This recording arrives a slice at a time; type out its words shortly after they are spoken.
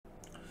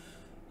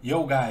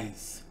Yo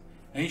guys,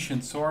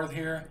 Ancient Sword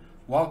here.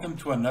 Welcome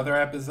to another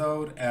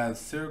episode as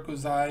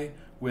Syracousai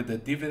with the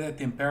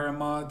Dividend Impera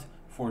mod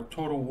for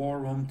Total War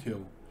Rome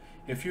 2.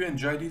 If you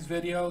enjoy these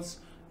videos,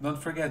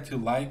 don't forget to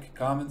like,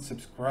 comment,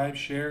 subscribe,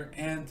 share,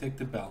 and tick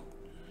the bell.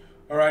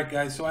 Alright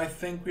guys, so I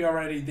think we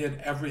already did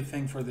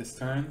everything for this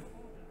turn.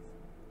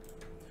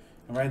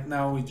 Right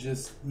now we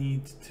just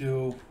need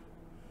to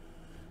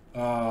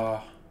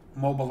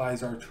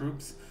mobilize our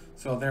troops.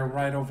 So they're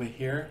right over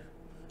here.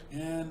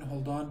 And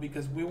hold on,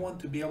 because we want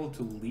to be able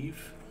to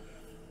leave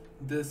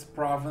this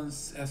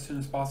province as soon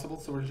as possible.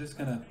 So we're just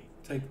gonna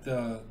take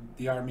the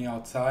army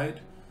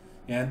outside.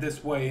 And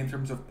this way, in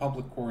terms of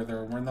public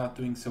order, we're not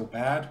doing so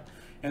bad.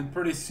 And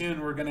pretty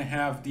soon we're gonna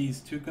have these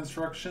two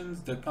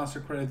constructions, the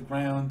consecrated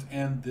ground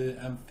and the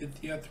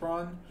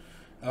amphitheatron.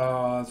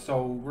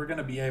 So we're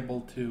gonna be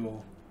able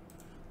to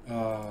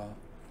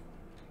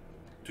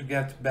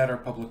get better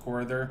public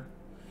order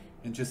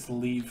and just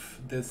leave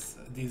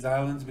these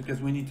islands, because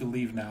we need to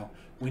leave now.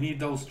 We need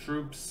those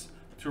troops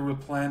to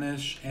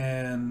replenish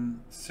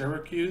in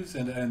Syracuse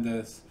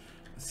and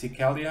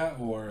Sicilia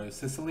or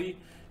Sicily,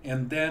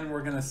 and then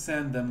we're gonna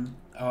send them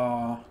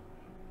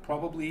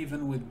probably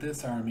even with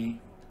this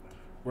army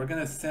we're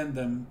gonna send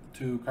them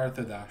to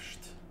Carthage.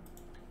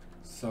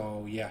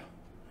 So yeah,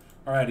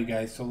 alrighty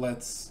guys, so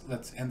let's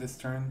end this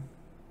turn.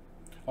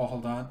 Oh,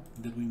 hold on,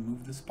 did we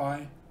move the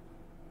spy?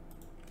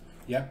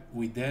 Yep,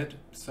 we did.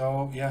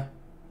 So yeah,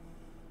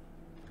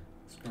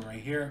 let's go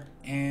right here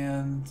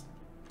and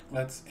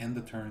let's end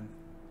the turn.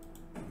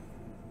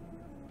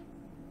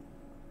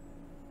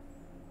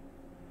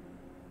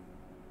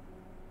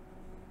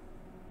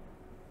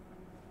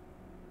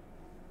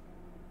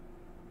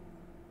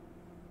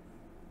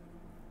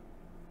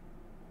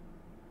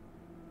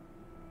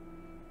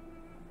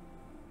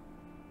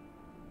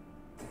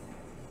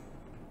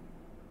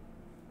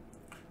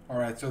 All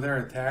right, so they're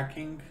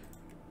attacking.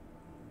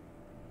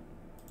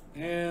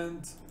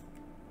 And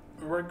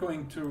we're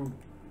going to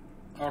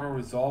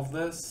auto-resolve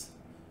this.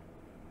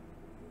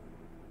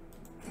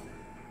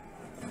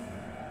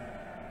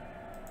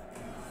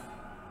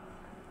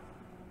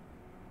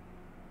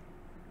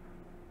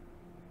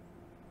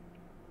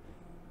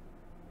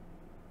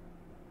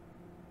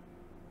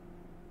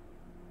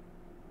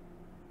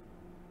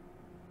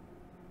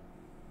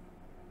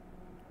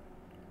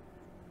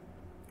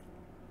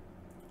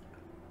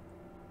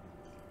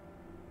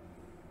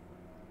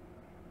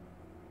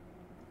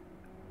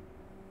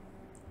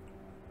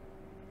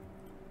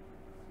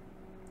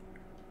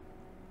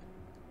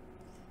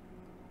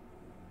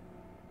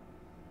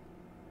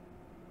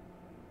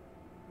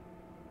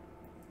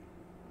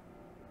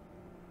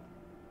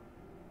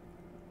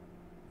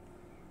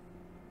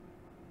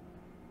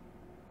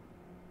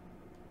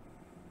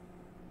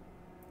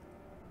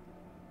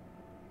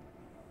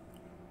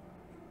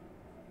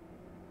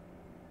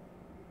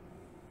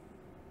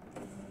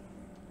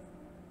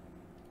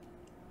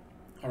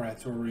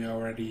 Alright, so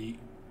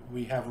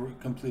we have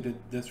completed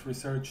this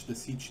research, the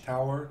siege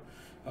tower,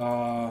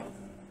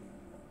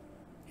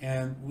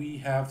 and we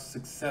have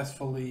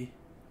successfully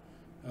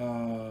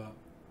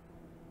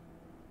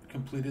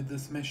completed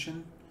this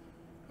mission.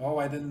 Oh,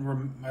 I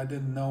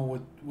didn't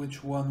know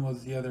which one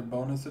was the other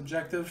bonus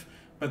objective,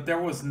 but there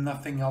was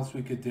nothing else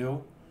we could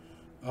do,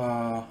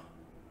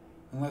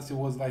 unless it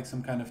was like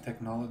some kind of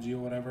technology or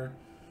whatever.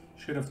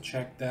 Should have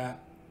checked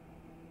that.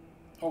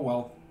 Oh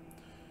well,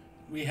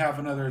 we have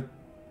another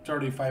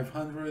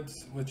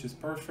 3500s, which is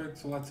perfect,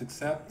 so let's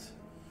accept.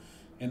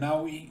 And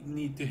now we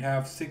need to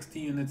have 60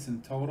 units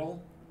in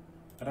total.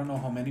 I don't know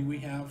how many we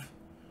have.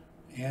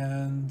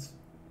 And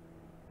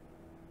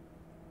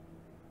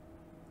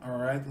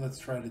alright, let's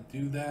try to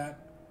do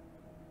that.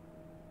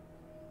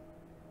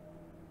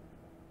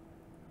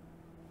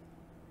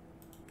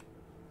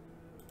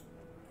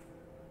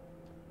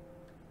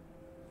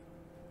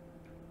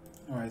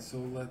 Alright, so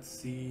let's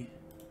see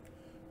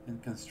in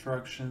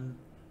construction.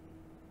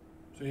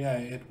 So yeah,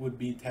 it would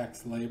be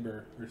tax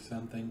labor or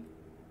something.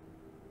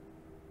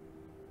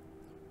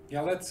 Yeah,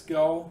 let's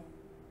go.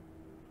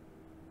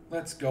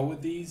 Let's go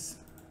with these.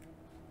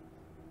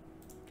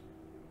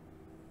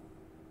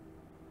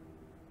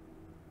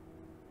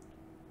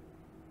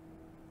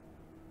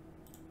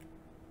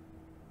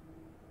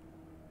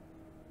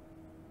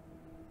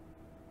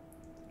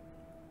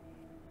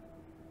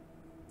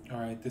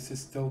 Alright, this is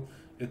still,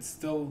 it's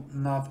still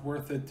not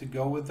worth it to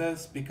go with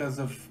this because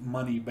of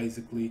money,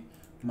 basically.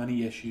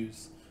 Money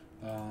issues.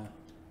 And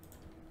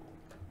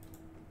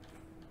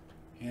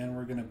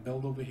we're gonna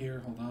build over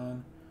here, hold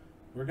on.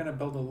 We're gonna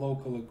build a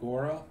local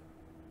agora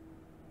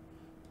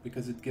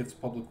because it gives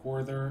public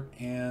order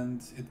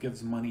and it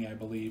gives money, I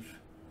believe.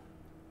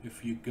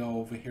 If you go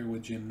over here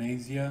with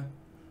gymnasia,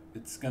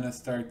 it's gonna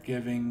start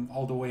giving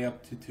all the way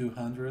up to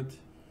 200,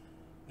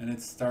 and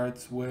it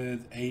starts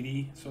with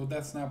 80, so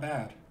that's not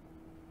bad.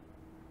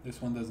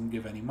 This one doesn't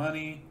give any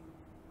money.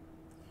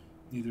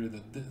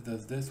 Neither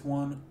does this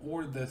one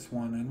or this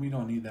one, and we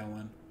don't need that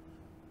one.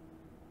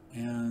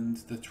 And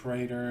the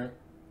trader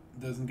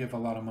doesn't give a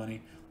lot of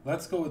money.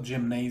 Let's go with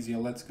gymnasia.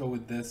 Let's go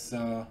with this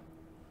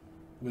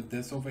with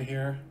this over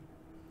here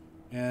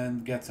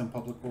and get some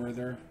public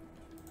order,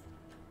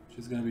 which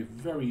is going to be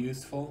very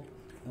useful.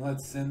 And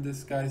let's send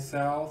this guy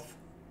south.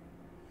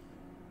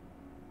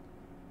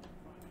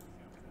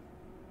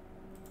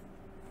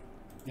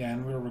 Yeah,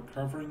 and we're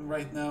recovering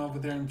right now over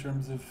there in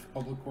terms of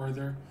public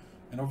order.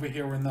 And over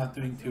here we're not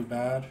doing too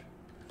bad.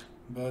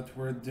 But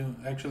we're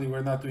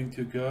not doing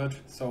too good.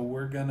 So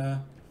we're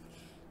gonna...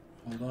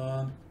 Hold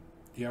on.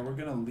 Yeah, we're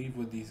gonna leave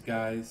with these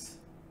guys.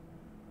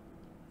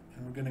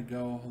 And we're gonna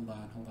go... Hold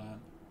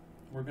on.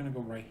 We're gonna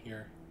go right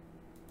here.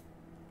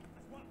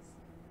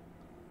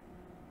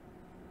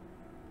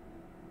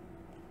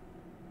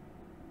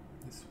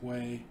 This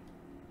way.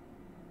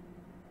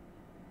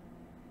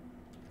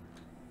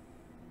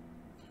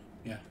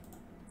 Yeah.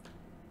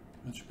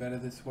 Much better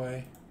this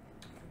way.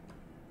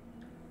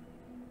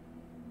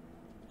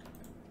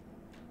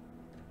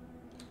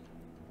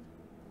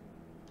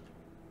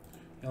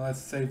 And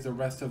let's save the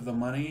rest of the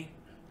money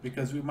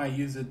because we might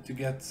use it to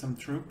get some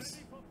troops.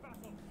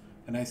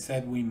 And I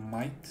said we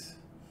might.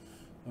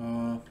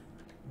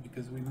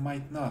 Because we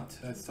might not.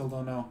 I still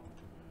don't know.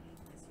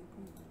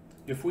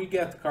 If we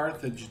get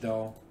Carthage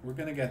though, we're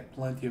gonna get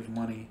plenty of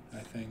money,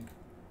 I think.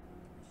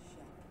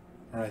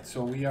 Alright,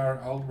 so we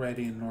are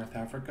already in North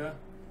Africa.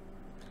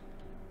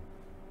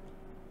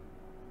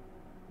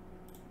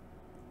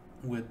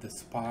 With the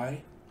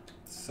spy.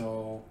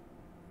 So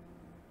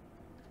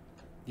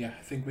yeah,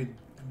 I think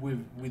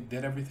we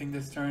did everything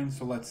this turn,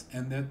 so let's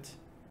end it.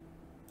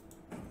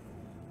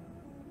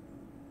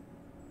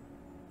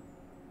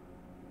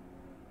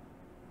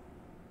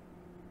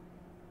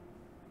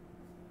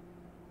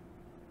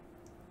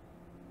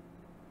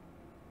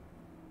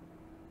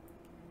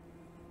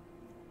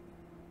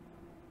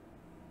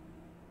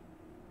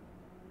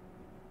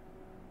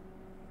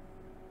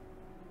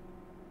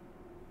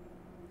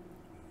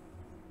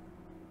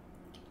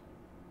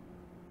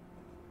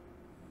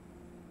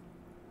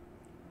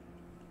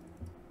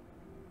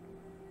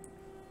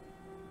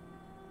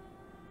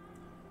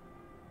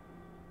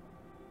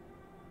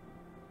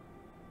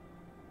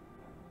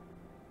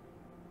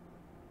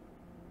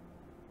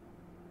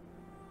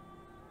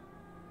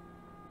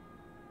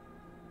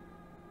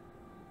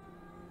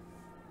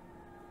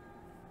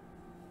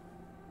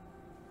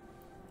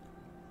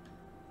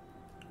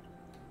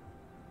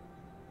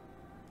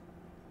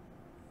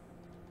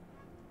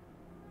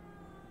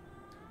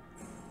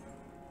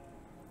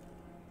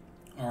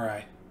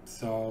 Alright,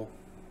 so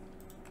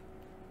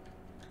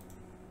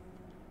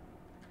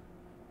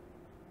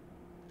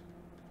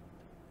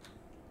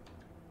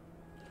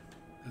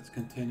let's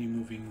continue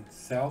moving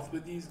south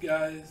with these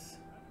guys.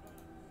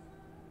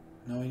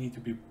 Now we need to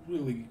be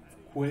really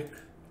quick.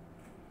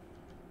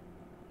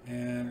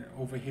 And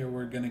over here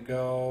we're gonna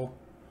go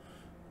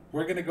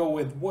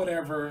with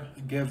whatever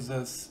gives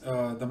us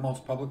the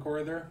most public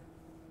order.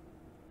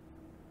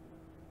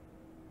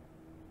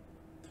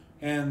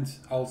 And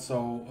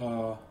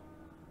also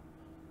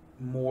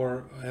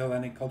more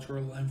Hellenic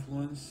cultural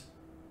influence.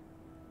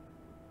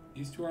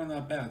 These two are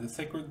not bad. The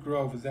Sacred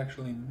Grove is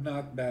actually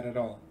not bad at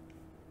all.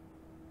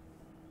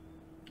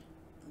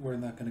 We're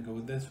not going to go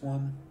with this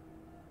one,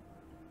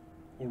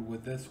 or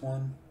with this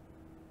one,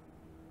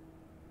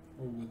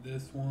 or with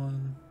this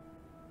one.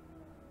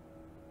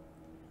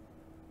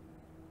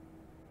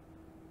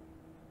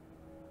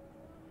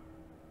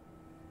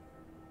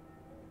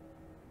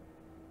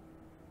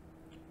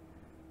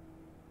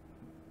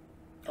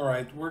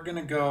 Alright, we're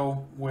gonna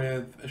go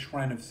with a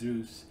Shrine of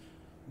Zeus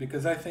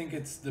because I think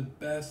it's the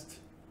best.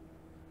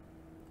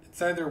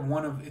 It's either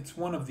one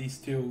of these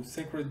two,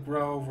 Sacred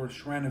Grove or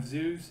Shrine of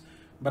Zeus,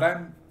 but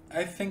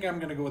I think I'm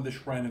gonna go with the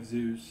Shrine of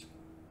Zeus.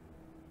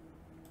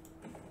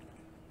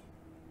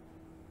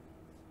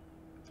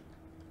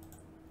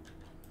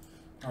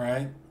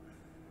 Alright.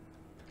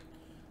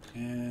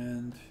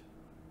 And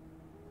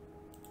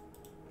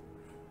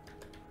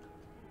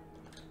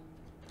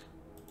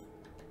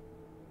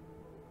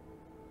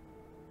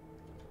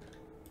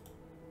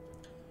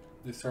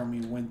this army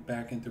went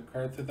back into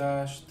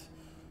Carthage,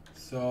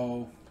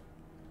 so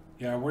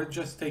yeah, we're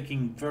just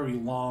taking very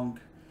long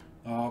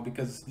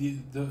because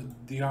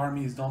the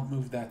armies don't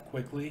move that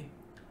quickly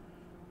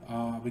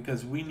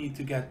because we need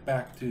to get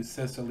back to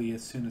Sicily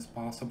as soon as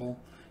possible,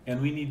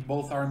 and we need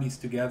both armies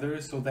together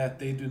so that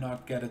they do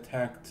not get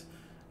attacked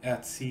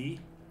at sea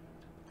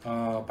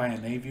by a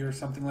navy or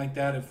something like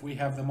that. If we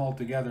have them all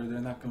together,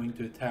 they're not going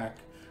to attack,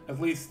 at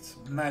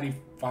least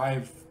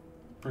 95%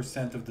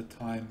 of the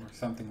time or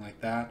something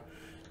like that.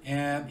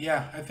 And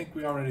yeah, I think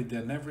we already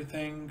did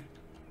everything.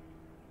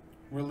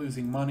 We're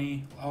losing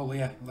money. Oh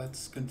yeah,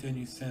 let's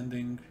continue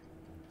sending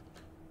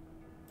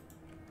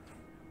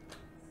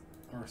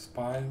our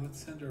spy.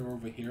 Let's send her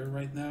over here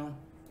right now.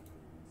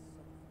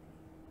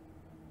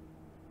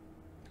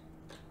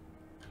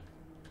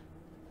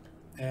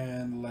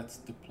 And let's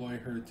deploy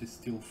her to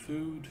steal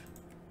food.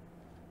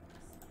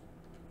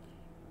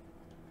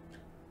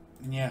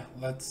 And yeah,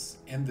 let's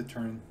end the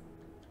turn.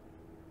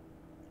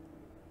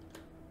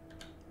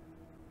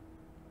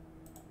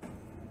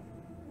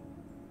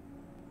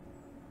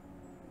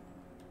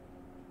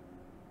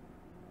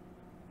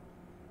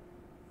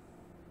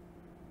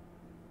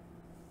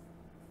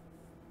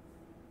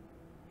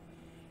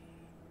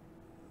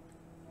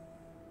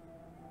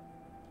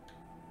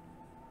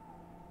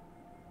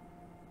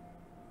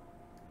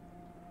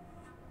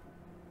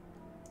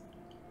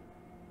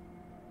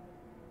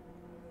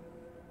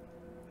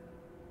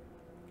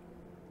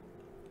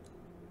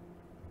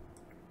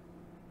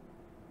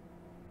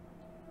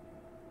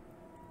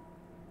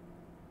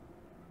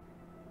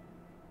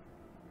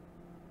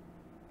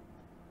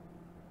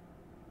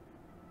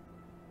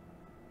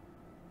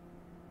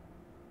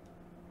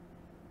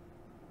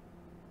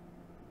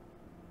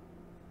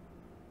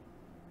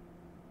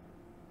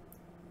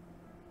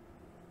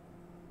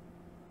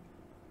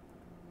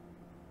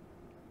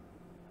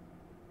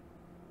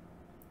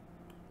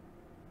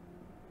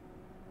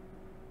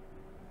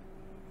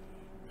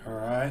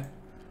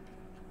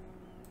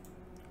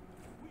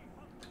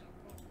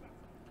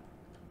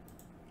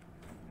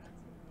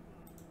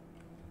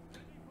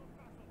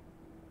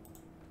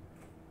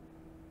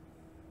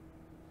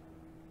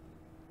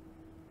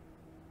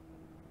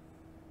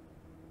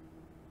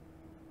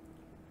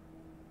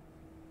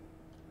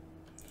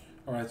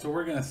 Alright, so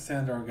we're gonna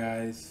send our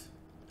guys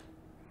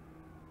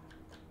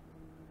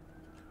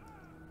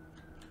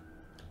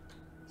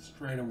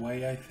straight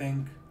away, I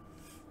think.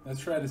 Let's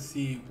try to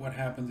see what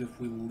happens if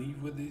we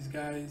leave with these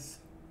guys.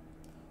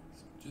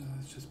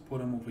 Let's just put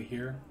them over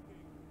here.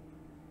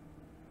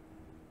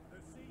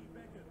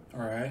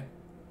 Alright,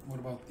 what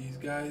about these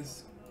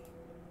guys?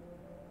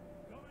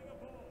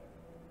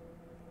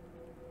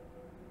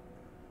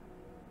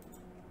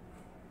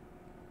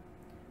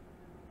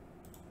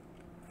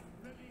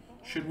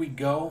 Should we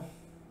go?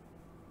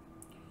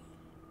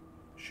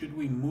 Should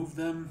we move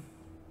them?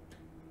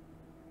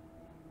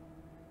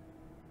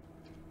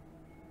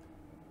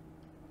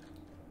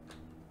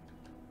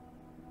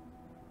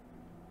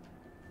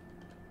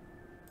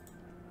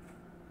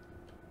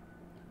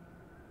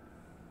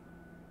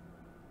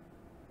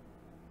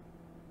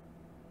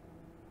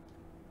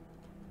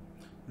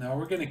 No,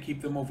 we're gonna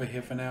keep them over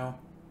here for now.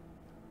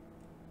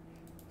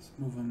 Let's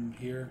move them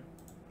here.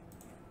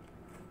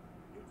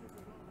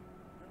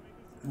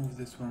 Move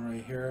this one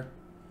right here.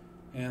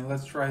 And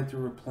let's try to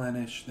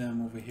replenish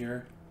them over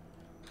here.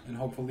 And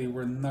hopefully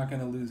we're not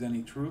gonna lose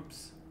any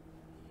troops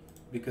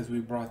because we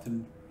brought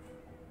them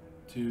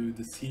to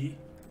the sea.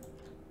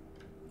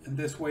 And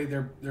this way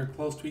they're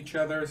close to each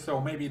other,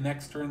 so maybe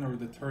next turn or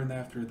the turn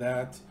after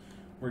that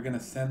we're gonna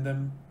send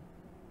them.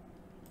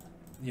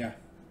 Yeah.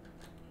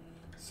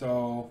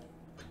 So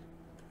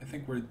I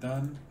think we're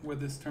done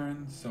with this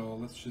turn, so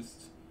let's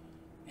just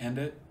end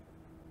it.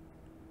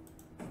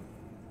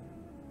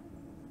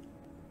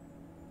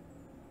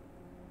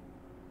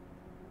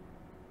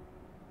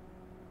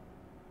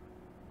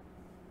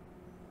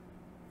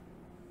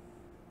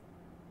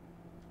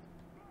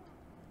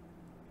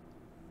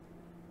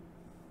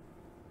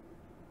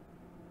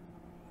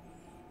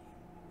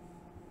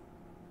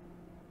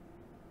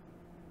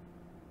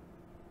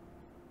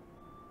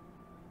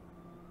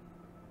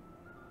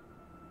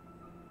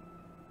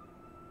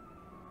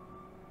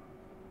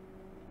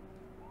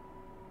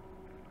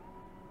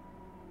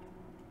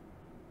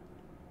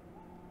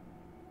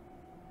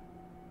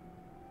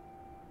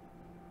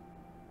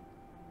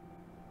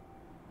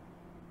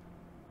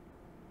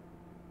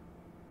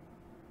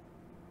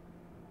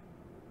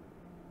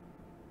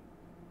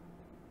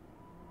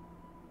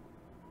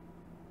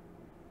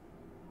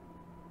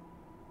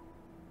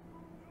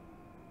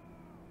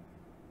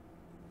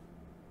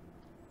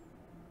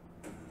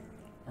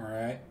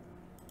 Alright.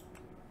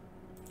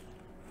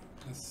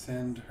 Let's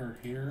send her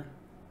here.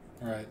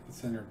 Alright,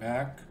 let's send her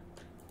back.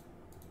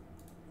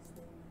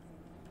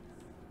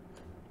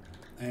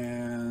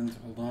 And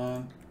hold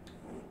on.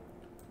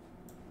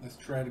 Let's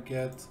try to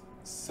get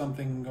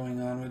something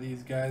going on with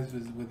these guys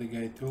with the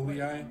guy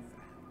Tulii.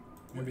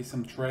 Maybe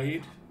some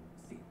trade.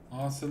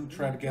 Awesome.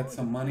 Try to get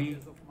some money.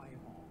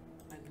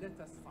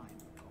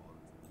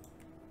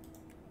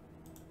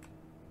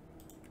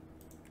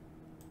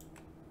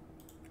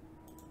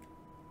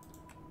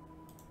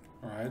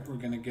 Alright, we're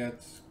gonna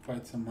get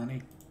quite some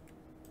money.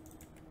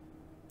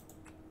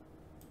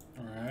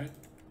 Alright.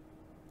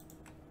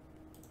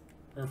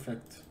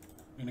 Perfect.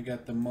 We're gonna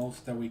get the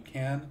most that we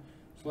can.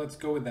 So let's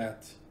go with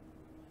that.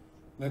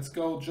 Let's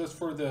go just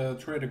for the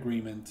trade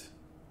agreement.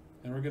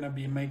 And we're gonna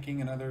be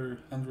making another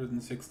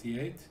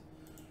 168.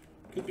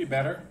 Could be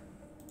better.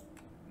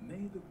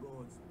 May the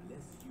gods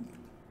bless you.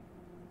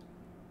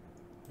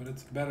 But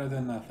it's better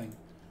than nothing.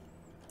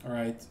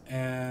 Alright,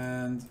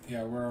 and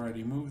yeah, we're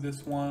already moved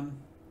this one.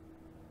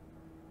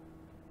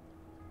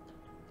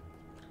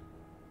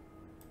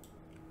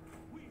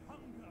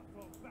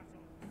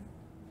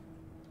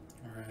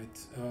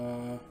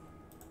 Alright,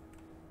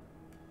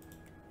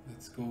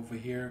 let's go over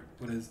here.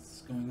 What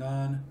is going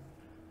on?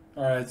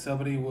 Alright,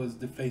 somebody was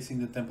defacing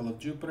the Temple of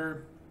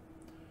Jupiter.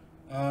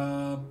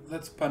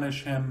 Let's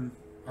punish him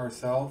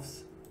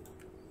ourselves.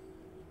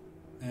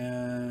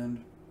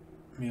 And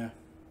yeah.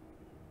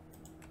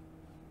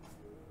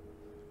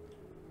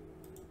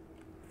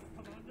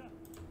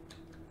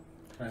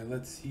 Alright,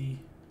 let's see.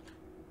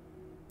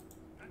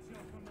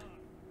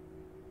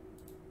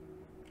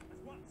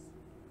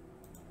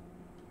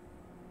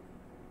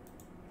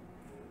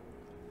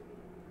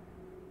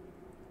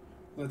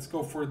 Let's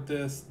go for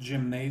this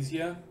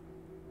gymnasia,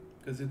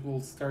 because it will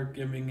start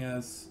giving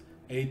us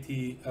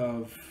 80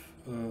 of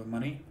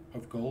money,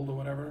 of gold or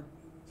whatever.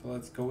 So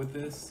let's go with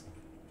this.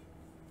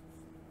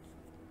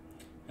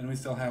 And we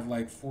still have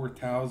like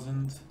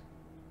 4,000.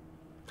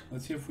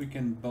 Let's see if we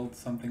can build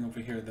something over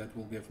here that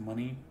will give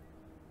money.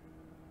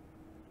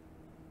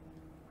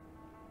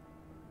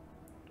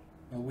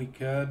 Well, we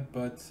could,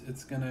 but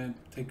it's gonna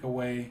take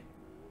away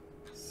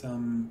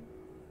some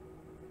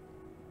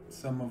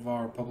of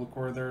our public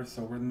order,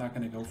 so we're not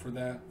going to go for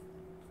that.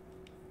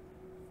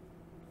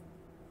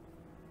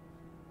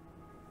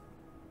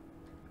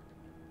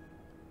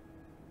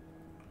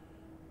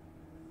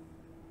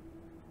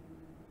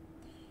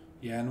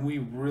 Yeah, and we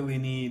really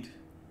need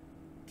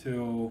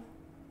to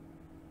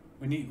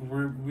we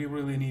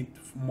really need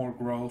more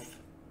growth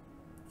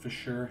for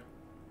sure.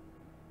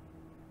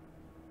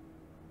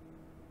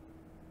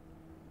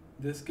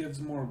 This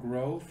gives more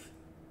growth,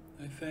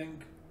 I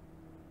think.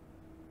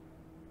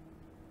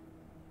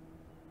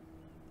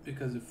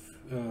 because of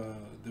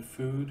the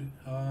food.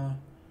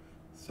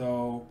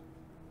 So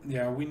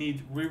yeah, we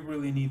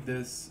really need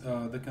this,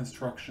 the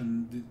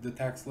construction, the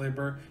tax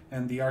labor,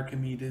 and the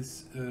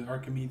Archimedes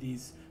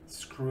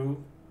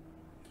screw.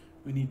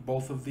 We need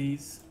both of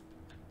these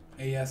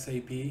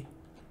ASAP.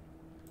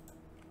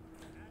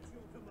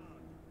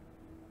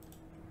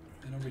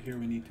 And over here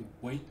we need to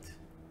wait.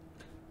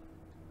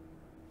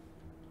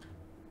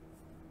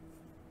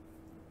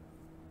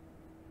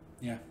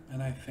 Yeah,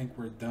 and I think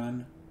we're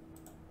done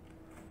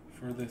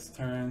for this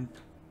turn.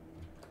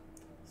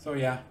 So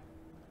yeah,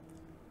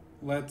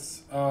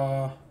 let's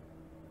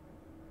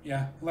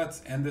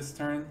let's end this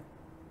turn.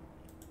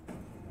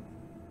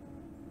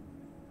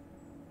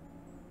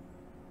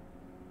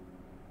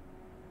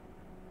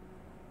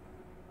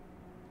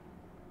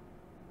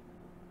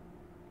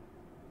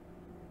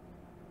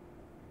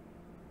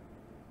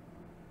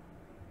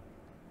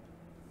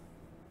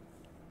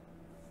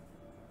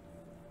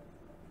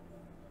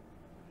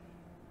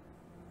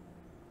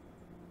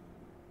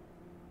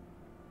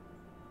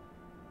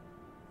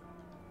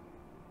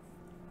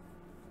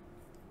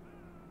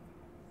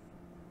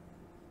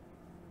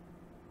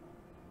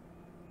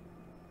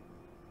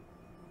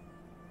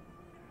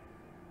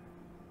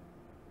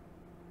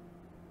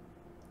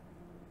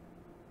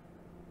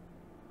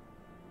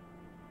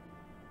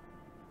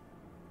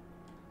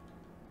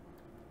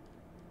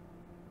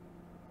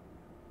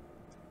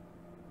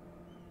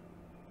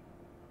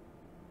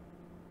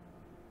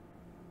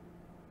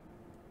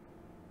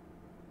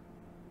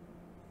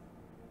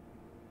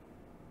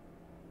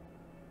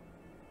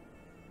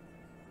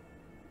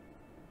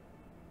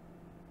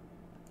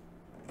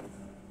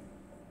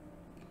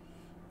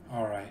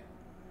 All right.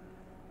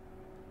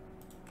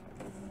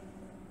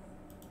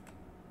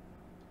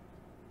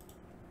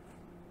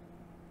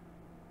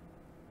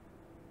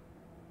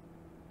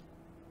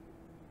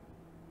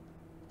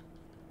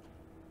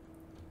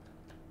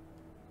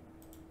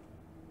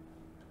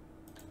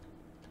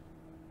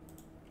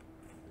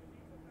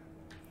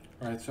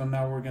 All right, so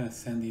now we're gonna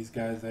send these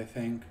guys, I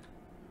think.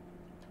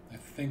 I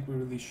think we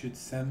really should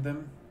send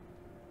them.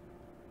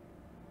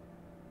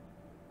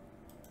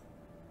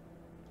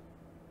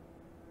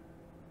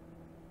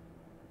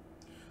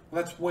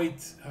 Let's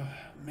wait,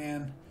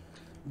 man,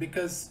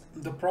 because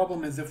the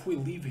problem is if we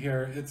leave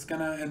here, it's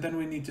gonna, and then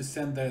we need to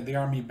send the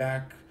army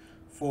back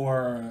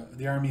for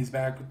the armies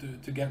back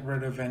to get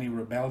rid of any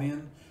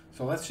rebellion.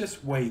 So let's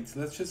just wait.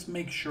 Let's just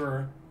make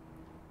sure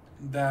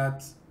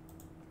that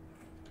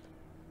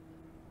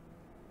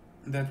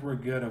we're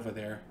good over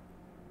there.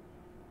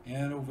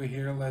 And over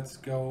here, let's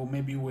go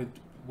maybe with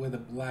a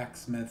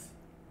blacksmith.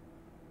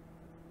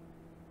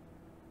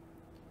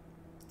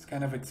 It's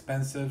kind of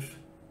expensive.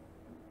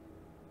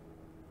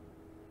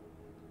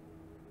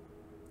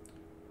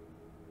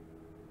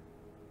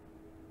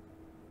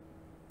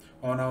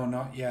 Oh no,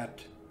 not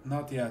yet.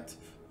 Not yet.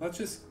 Let's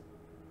just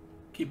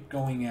keep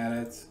going at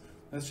it.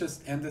 Let's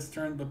just end this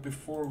turn, but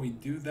before we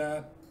do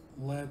that,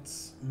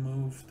 let's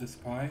move the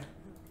spy.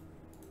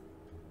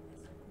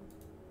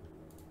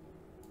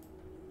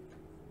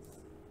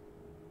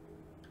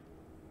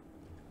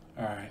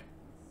 Alright.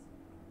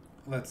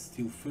 Let's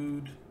steal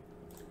food.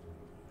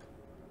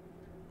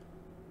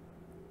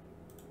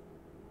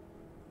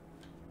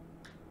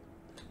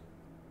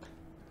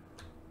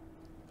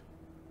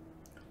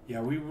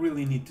 Yeah, we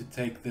really need to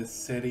take this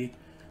city,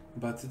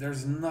 but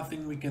there's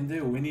nothing we can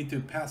do. We need to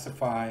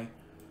pacify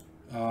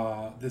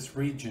this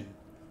region.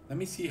 Let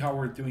me see how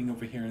we're doing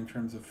over here in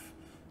terms of,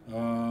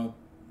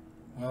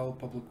 well,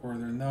 public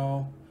order,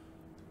 no.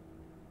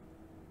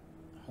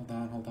 Hold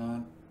on, hold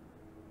on.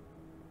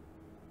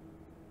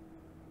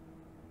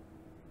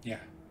 Yeah.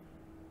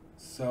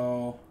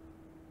 So...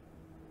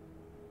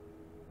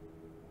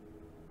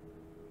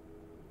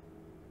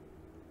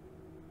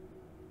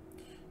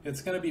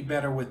 it's going to be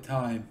better with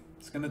time.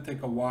 It's going to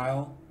take a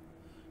while.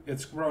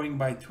 It's growing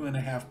by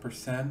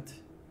 2.5%.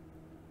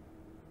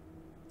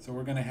 So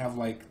we're going to have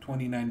like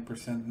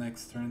 29%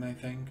 next turn, I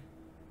think.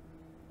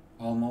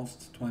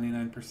 Almost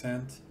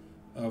 29%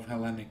 of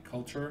Hellenic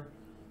culture.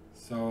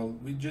 So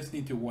we just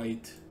need to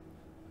wait.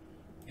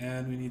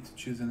 And we need to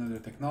choose another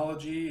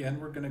technology.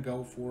 And we're going to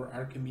go for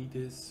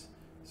Archimedes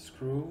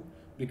screw,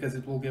 because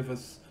it will give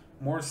us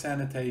more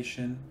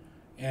sanitation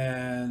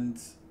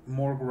and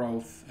more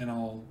growth in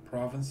all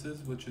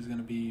provinces, which is going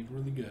to be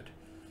really good.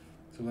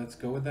 So let's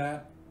go with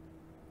that.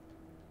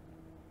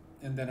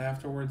 And then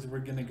afterwards we're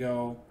going to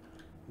go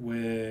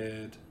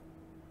with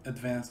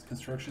advanced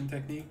construction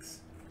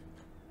techniques.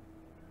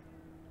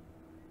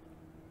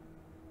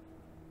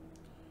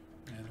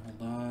 And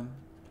hold on,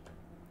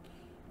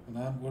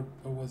 what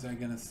was I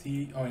going to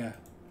see? Oh yeah,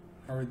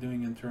 how are we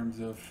doing in terms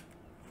of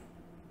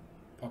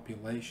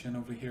population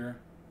over here?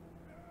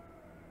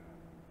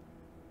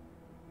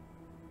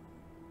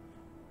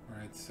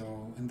 Alright,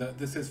 so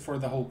this is for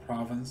the whole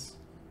province.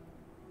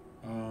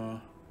 And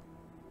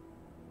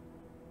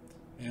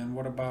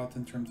what about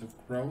in terms of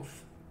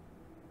growth?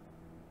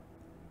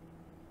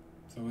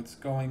 So it's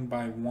going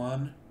by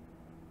 1.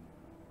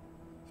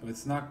 So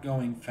it's not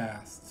going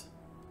fast.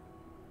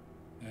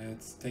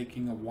 It's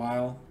taking a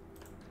while.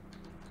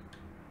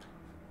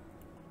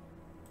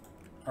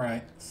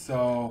 Alright,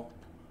 so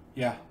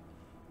yeah.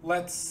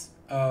 Let's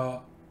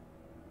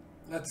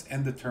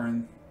end the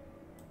turn.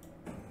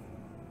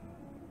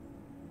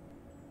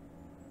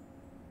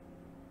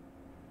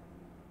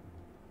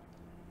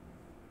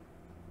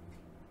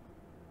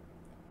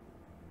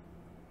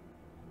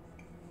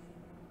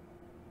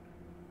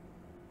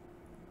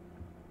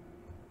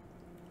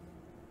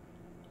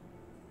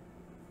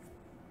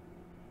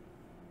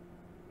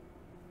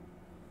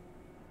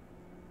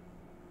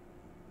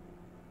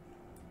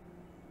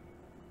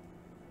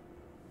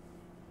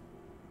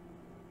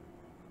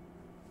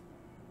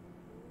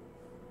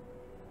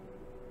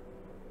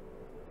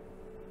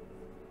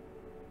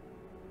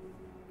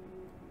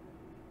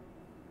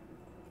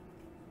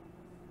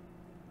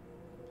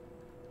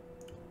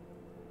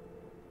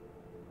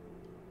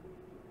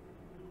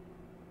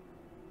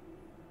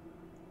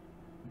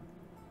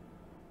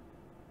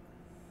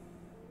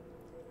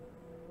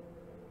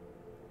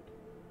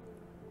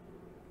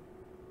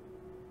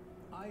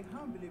 I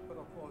humbly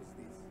propose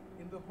this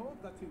in the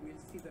hope that we will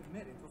see the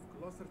merit of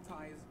closer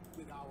ties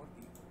with our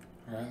people.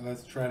 Alright,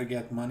 let's try to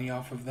get money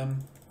off of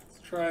them. Let's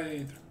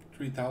try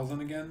 3,000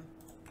 again.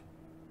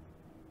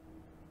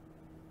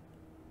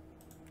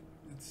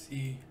 Let's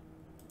see.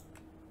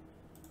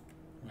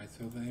 Right,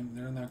 so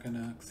they're not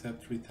gonna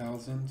accept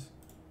 3,000.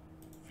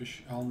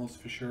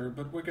 Almost for sure,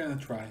 but we're gonna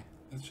try.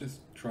 Let's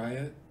just try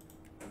it.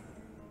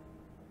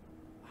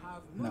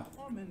 Have not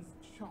omens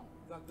shown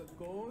that the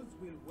gods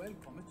will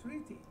welcome a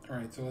treaty?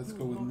 Alright, so let's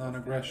go with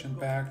non-aggression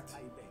pact.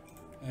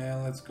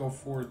 And let's go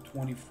for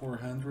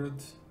 2,400.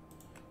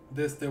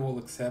 This they will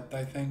accept,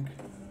 I think.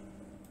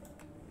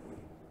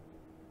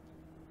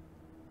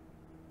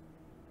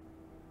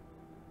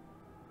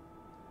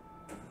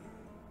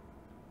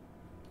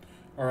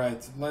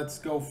 Alright, let's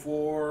go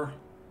for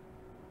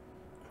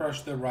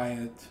crush the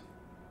riot.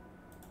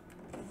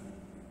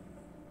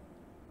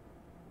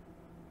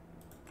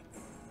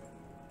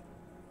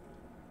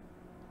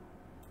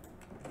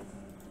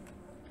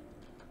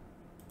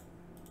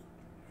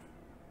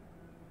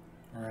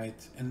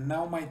 Alright, and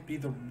now might be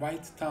the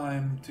right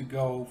time to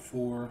go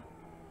for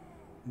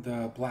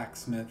the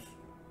blacksmith.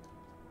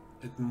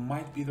 It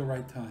might be the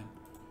right time.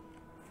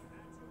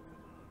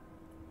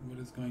 What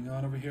is going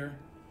on over here?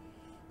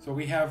 So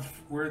we have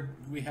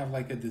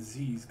like a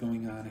disease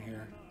going on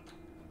here.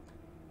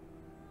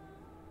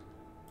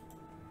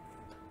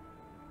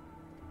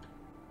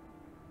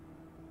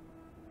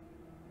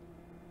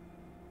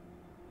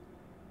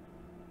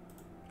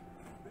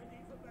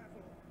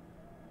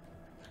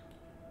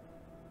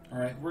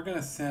 Alright, we're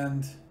gonna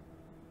send...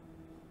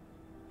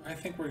 I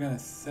think we're gonna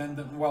send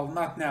them... Well,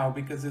 not now,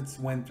 because it's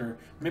winter.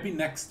 Maybe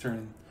next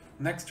turn.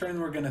 Next turn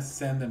we're gonna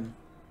send them.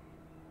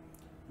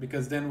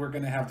 Because then we're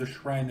gonna have the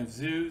Shrine of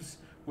Zeus,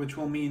 which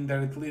will mean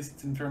that at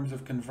least in terms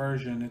of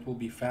conversion, it will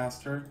be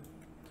faster.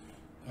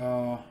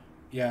 Yeah,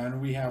 and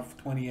we have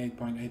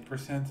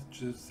 28.8%,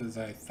 just as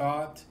I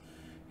thought.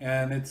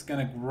 And it's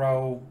gonna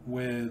grow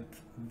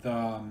with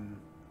the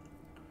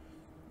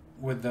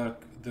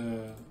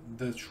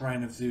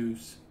Shrine of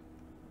Zeus.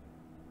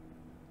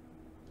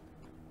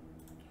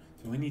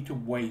 So we need to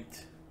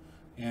wait,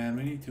 and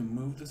we need to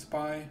move the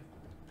spy.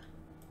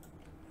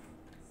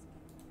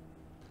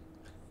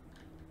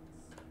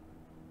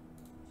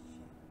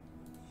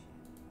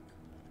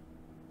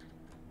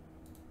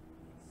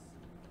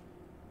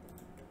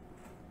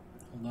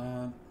 Hold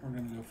on, we're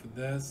gonna go for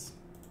this.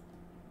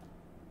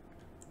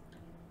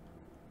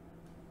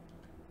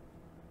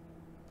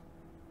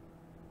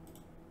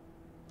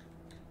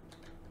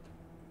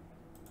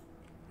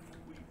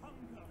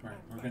 Alright,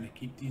 we're gonna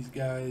keep these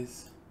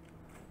guys.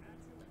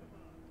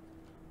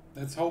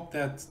 Let's hope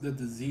that the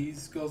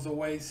disease goes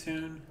away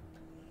soon.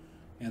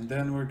 And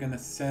then we're gonna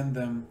send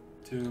them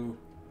to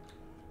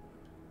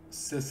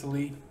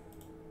Sicily.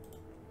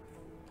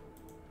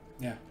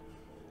 Yeah.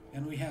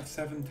 And we have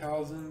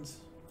 7,000.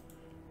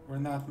 We're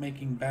not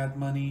making bad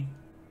money.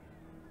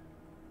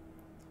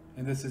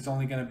 And this is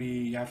only gonna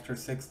be after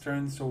 6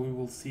 turns, so we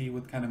will see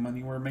what kind of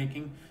money we're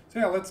making. So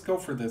yeah, let's go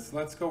for this.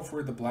 Let's go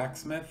for the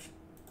blacksmith.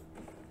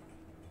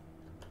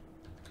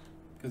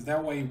 Because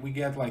that way we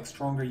get like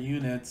stronger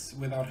units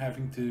without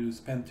having to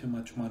spend too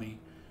much money,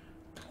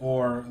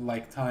 or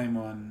like time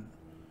on,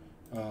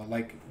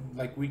 like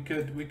we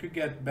could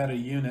get better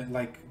unit,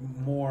 like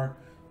more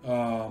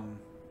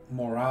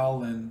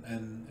morale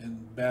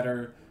and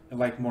better,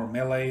 like more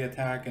melee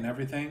attack and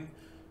everything.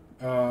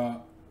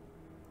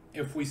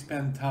 If we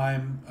spend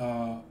time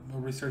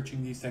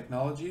researching these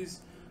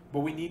technologies, but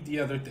we need the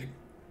other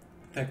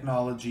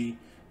technology,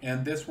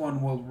 and this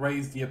one will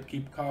raise the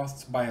upkeep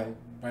costs by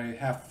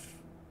half.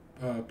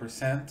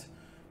 %,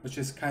 which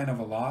is kind of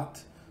a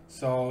lot,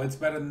 so it's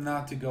better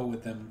not to go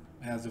with them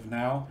as of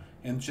now,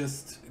 and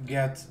just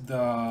get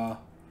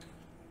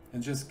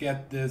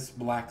this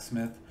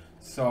blacksmith.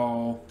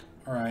 So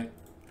all right,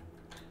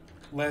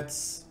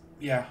 let's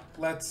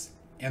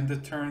end the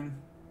turn.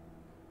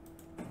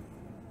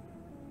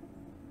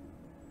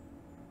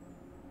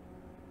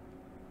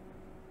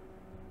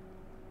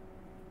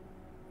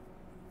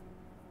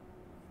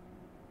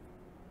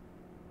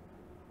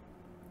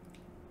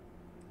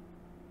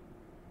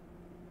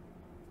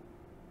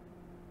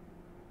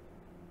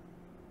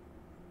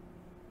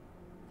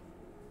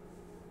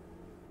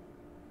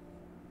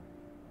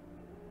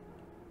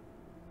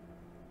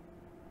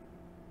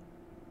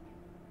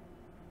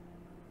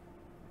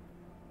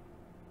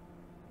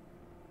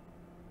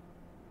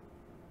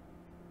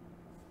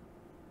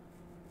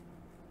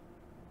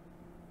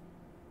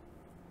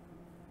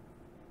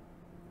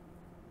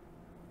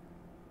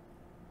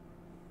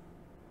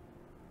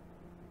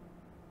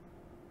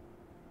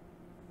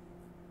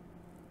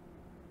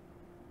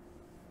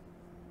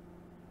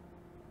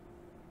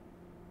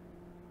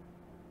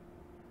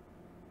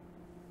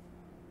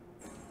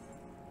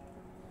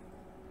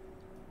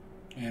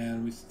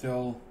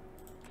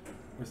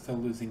 we're still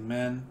losing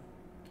men.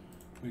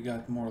 We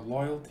got more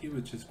loyalty,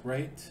 which is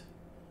great.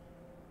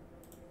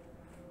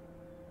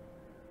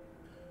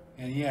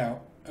 And yeah,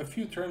 a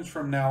few turns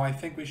from now, I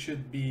think we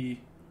should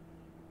be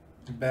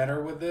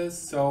better with this.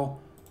 So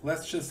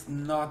let's just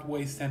not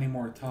waste any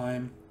more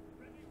time.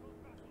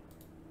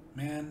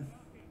 Man,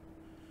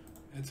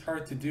 it's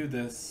hard to do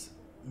this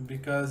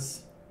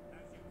because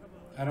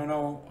I don't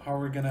know how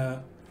we're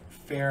gonna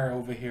fare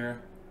over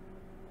here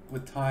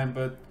with time,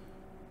 but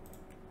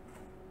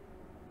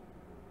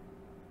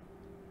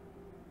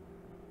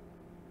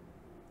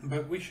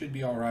we should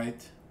be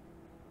alright.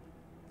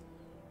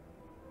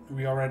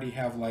 We already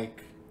have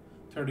like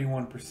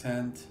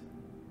 31%.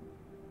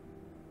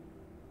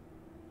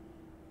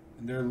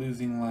 And they're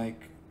losing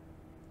like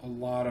a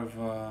lot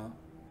of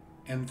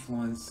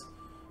influence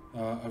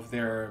of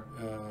their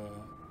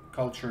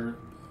culture,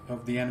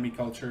 of the enemy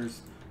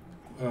cultures,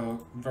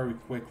 very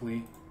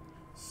quickly.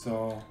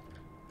 So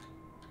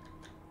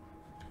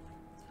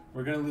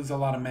we're gonna lose a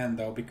lot of men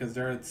though, because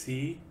they're at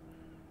sea,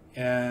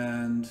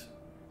 and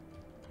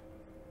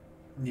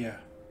yeah,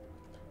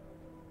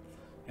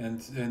 and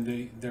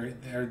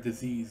they're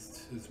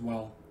diseased as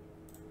well.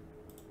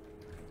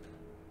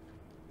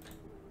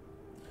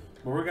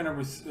 But we're gonna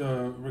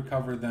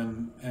recover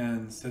them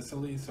in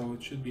Sicily, so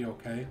it should be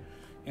okay.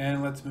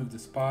 And let's move the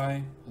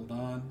spy. Hold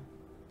on.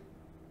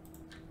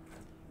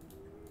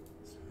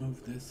 Let's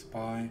move this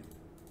spy.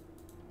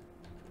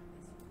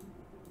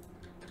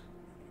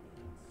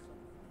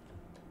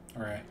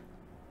 All right.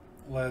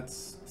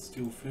 Let's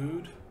steal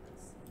food.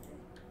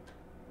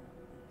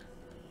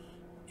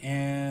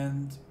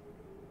 And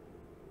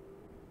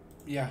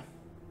yeah,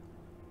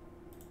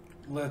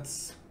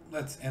 let's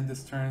end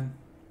this turn.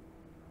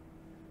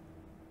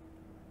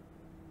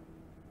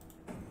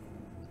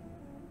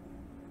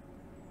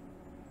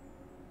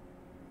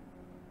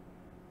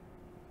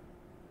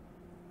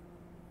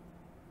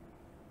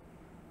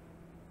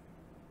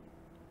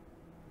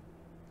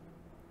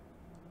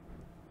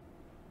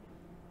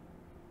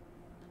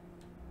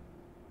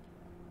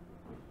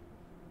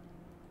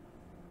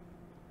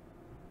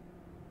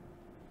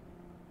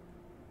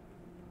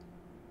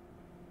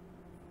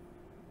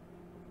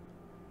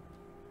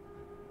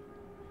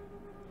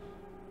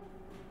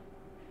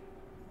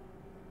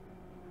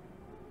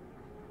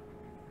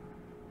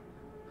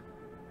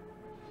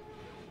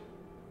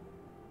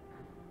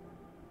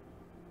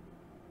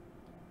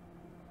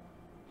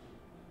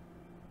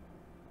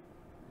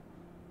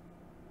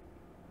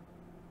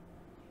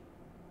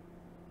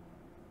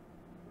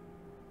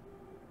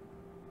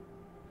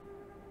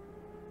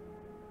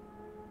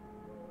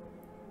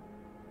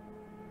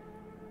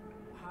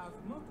 Have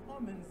not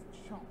omens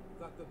shown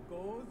that the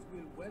gods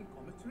will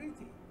welcome a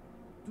treaty?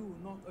 Do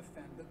not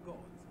offend the gods,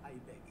 I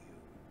beg you.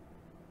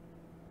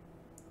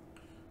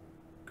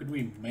 Could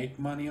we make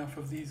money off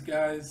of these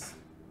guys?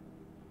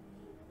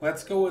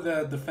 Let's go with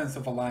a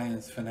defensive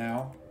alliance for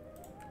now.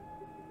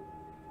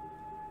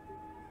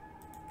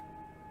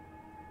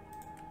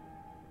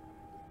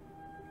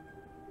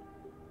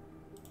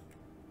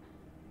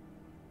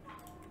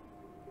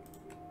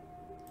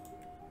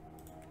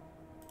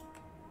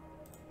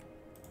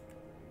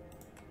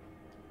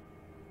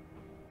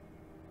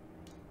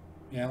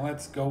 Yeah,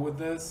 let's go with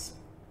this.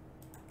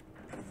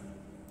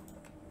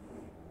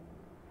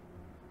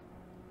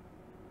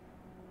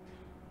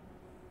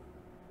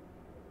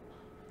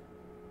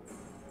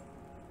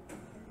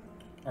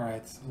 All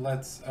right,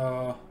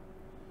 so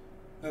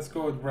let's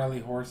go with rally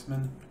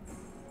horsemen.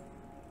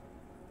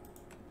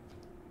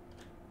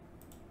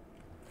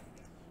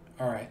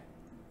 All right,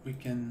 we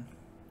can.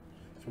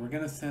 So we're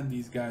gonna send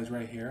these guys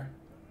right here.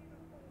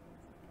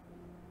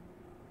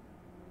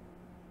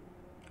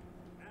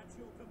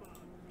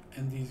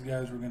 And these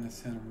guys we're gonna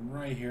send them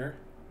right here.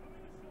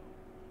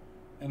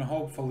 And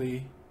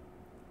hopefully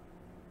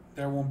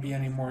there won't be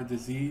any more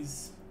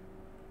disease.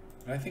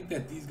 But I think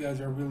that these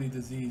guys are really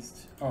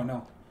diseased. Oh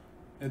no,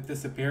 it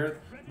disappeared.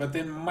 But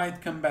they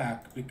might come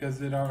back because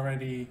it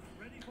already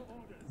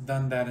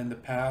done that in the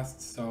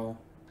past. So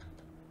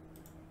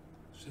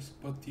let's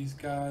just put these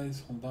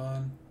guys, hold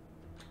on.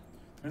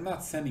 They're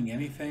not sending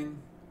anything.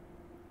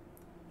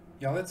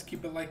 Yeah, let's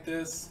keep it like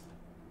this.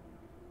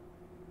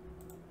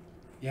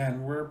 Yeah,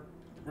 and we're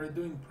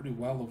doing pretty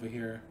well over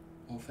here,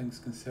 all things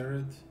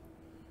considered.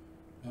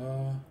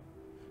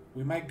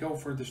 We might go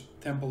for the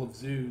Temple of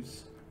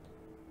Zeus.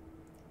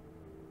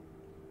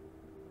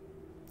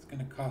 It's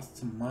gonna cost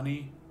some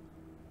money.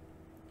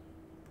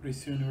 Pretty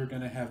soon we're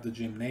gonna have the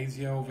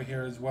Gymnasia over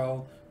here as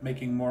well,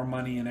 making more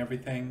money and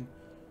everything.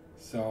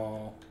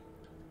 So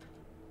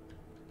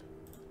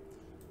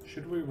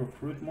should we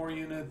recruit more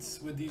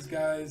units with these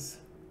guys?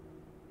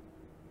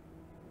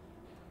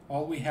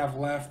 All we have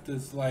left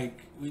is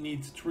like, we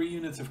need 3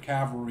 units of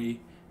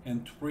cavalry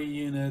and 3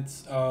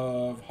 units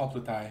of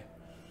hoplite.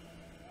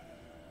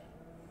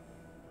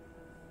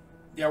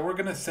 Yeah, we're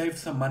gonna save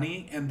some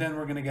money and then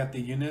we're gonna get the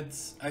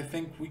units. I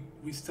think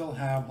we still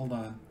have, hold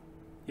on.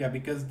 Yeah,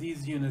 because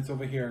these units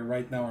over here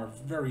right now are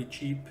very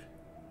cheap.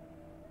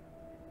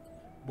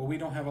 But we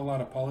don't have a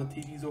lot of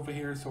politides over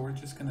here, so we're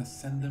just gonna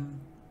send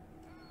them.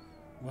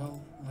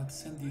 Well, let's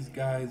send these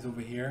guys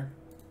over here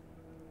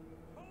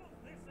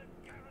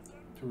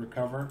to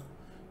recover.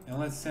 And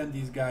let's send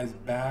these guys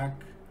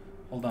back.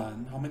 Hold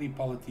on, how many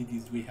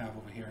politides do we have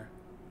over here?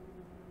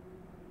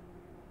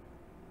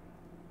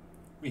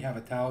 We have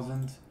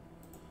 1,000.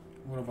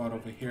 What about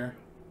over here?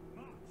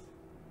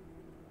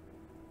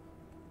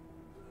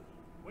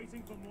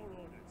 Waiting for more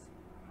orders.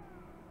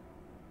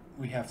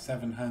 We have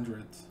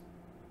 700.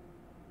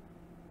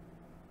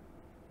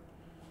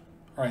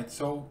 Alright,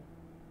 so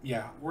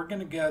yeah, we're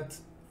gonna get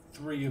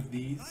 3 of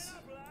these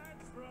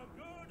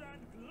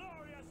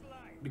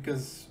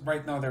because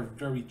right now they're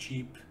very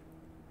cheap,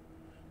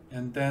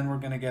 and then we're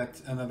gonna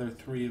get another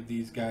 3 of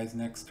these guys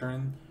next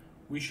turn.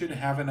 We should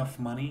have enough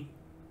money.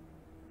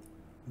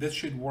 This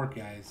should work,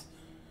 guys.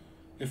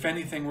 If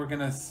anything, we're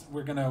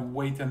gonna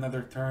wait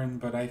another turn,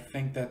 but I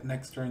think that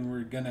next turn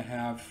we're gonna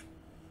have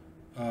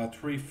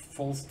 3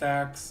 full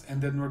stacks,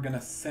 and then we're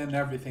gonna send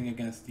everything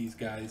against these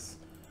guys.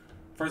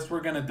 First,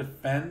 we're gonna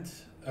defend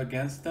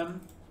against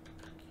them,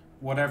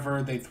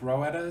 whatever they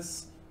throw at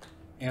us,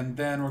 and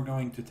then we're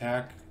going to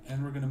attack,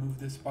 and we're gonna move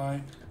this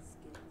by.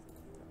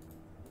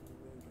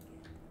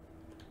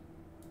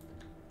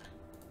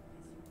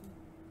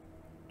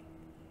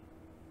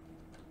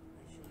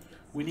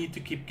 We need to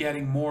keep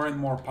getting more and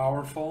more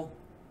powerful.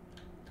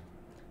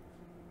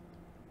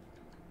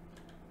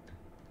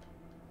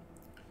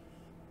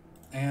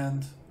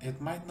 And it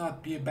might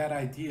not be a bad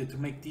idea to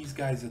make these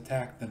guys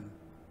attack them.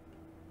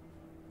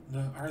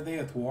 Are they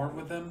at war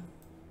with them?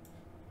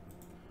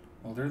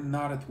 Well, they're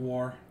not at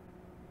war,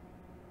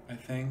 I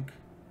think.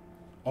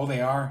 Oh,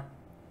 they are.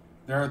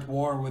 They're at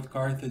war with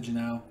Carthage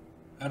now.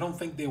 I don't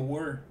think they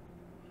were.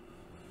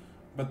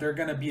 But they're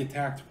gonna be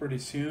attacked pretty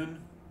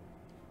soon.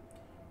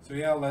 So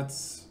yeah,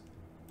 let's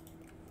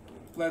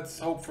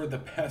hope for the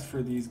best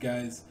for these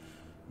guys,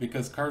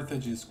 because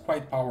Carthage is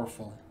quite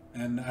powerful,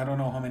 and I don't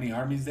know how many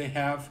armies they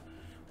have.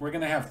 We're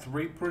gonna have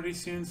 3 pretty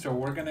soon, so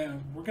we're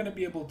gonna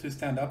be able to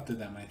stand up to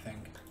them, I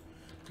think.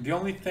 The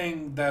only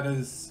thing that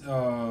is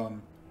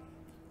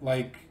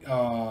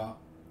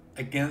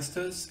against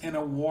us in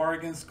a war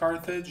against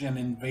Carthage and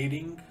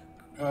invading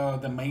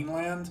the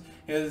mainland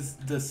is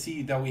the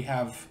sea that we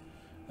have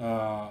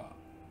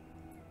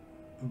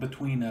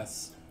between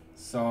us.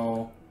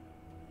 So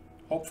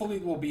hopefully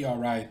it will be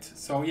alright.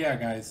 So yeah,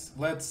 guys,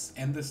 let's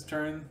end this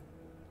turn.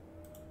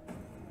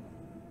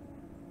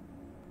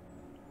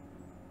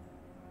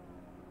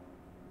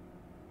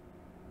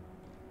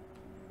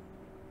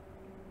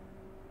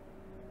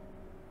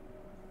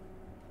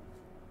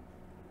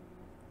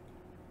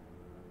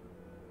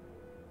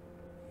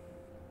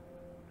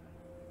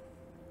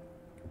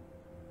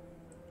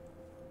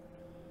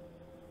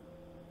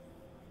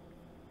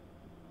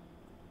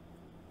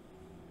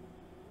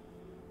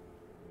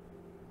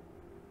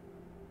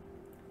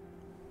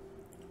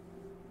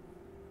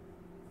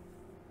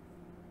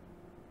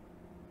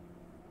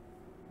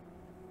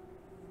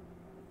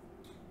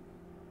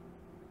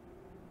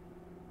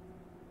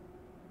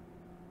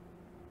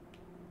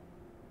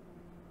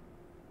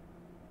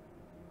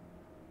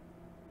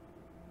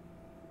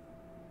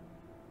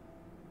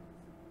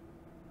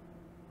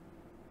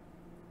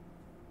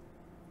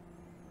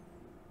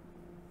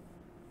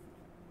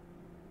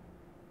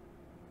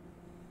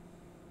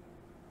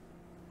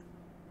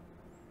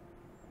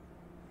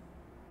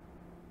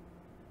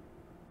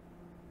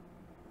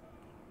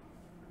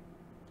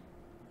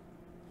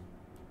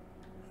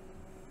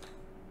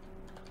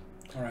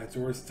 Alright, so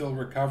we're still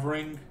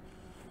recovering,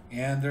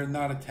 and they're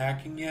not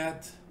attacking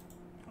yet.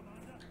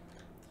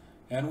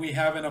 And we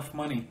have enough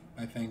money,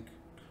 I think.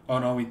 Oh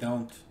no, we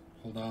don't.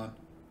 Hold on.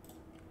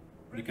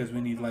 Because we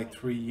need like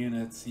 3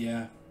 units,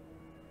 yeah.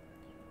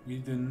 We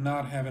do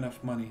not have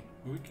enough money.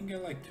 But we can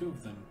get like 2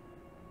 of them.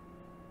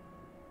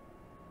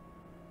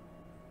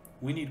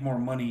 We need more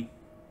money.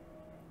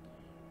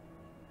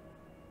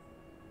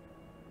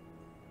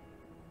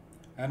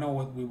 I know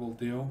what we will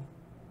do.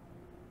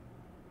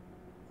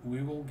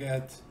 We will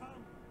get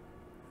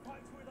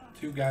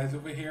 2 guys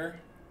over here.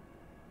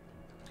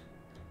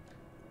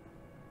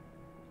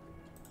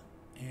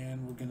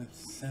 And we're gonna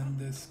send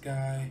this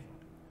guy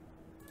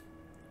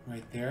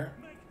right there.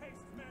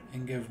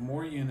 And give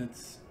more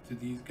units to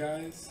these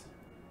guys.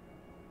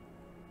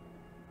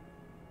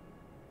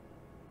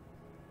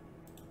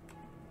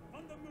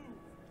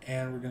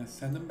 And we're gonna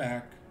send them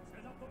back.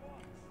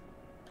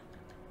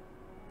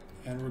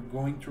 And we're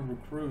going to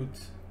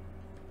recruit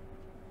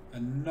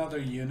another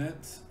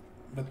unit,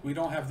 but we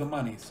don't have the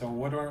money. So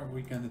what are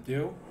we gonna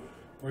do?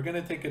 We're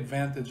gonna take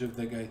advantage of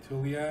the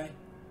Gaetulii,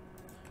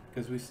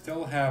 because we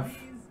still have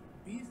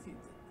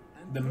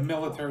the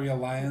military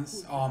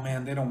alliance. Oh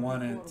man, they don't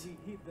want it.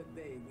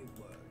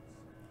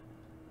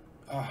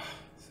 Ah,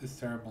 this is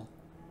terrible.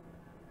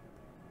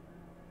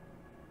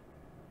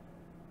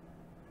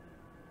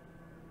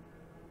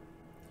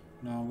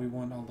 No, we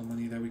want all the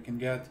money that we can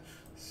get.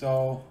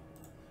 So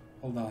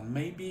hold on,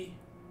 maybe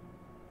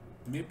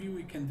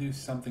we can do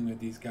something with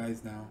these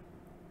guys now.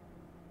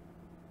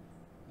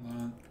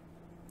 Hold on.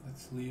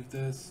 let's leave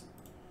this.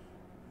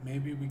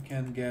 Maybe we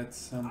can get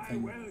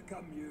something. I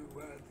welcome you,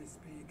 worthy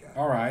speaker.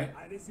 All right.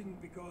 I listen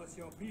because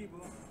your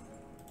people,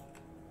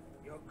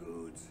 your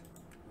goods,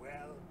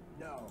 well,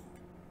 no.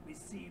 We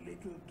see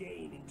little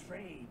gain in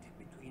trade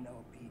between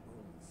our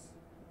peoples.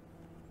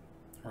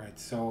 All right,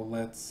 so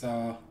let's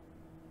let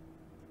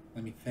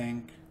me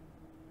think.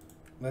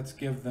 Let's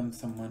give them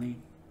some money.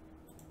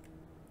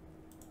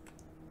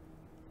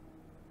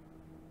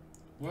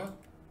 What?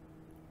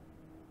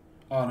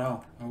 Oh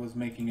no, I was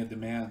making a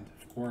demand.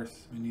 Of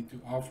course, we need to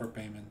offer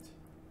payment.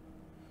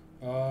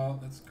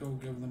 Let's go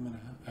give them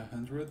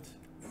 100.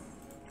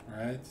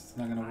 Alright, it's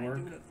not gonna work.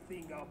 I do not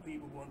think our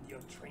people want your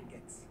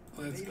trinkets.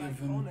 Let's they give like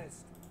them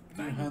honest,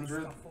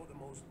 200. stuff for the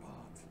most part.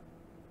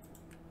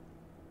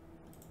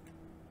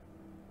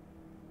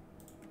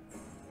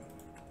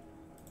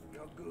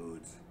 Your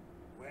goods,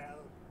 well,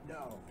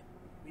 no.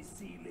 We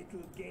see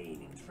little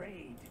gain in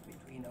trade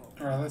between our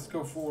peoples. Alright, let's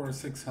go for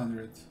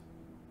 600.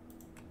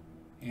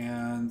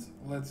 And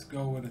let's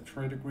go with a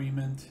trade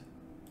agreement.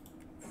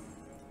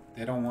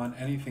 They don't want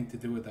anything to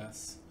do with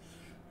us.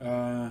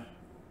 So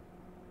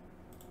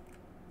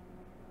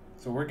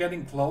we're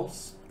getting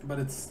close, but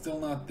it's still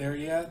not there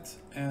yet.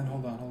 And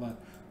hold on.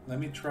 Let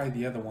me try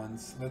the other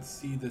ones. Let's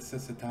see the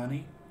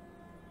Sisatani.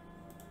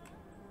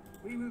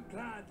 We will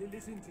gladly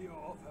listen to your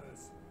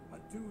offers,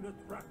 but do not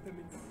wrap them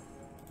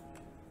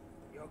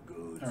in your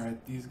goods.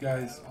 Alright, these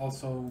guys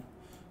also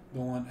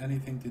don't want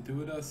anything to do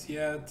with us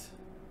yet.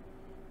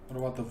 What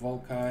about the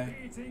Volkai?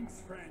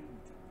 Greetings, friend.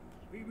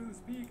 We will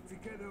speak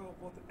together of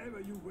whatever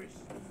you wish.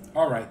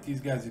 Alright, these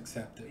guys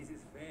accepted. This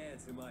is fair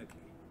to my people.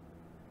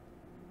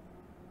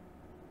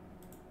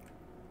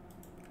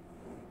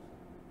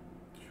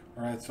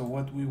 Alright, so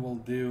what we will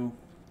do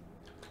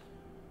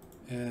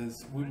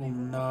is we will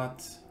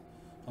not...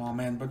 Oh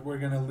man, but we're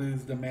gonna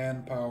lose the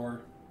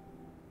manpower.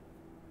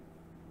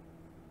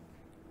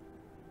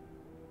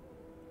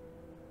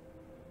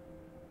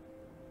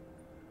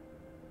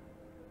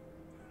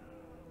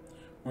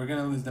 We're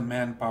gonna lose the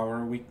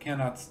manpower. We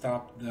cannot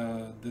stop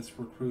this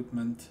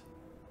recruitment.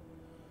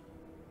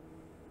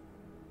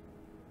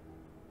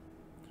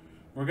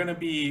 We're gonna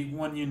be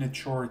 1 unit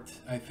short,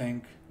 I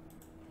think.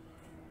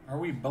 Are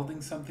we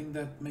building something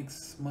that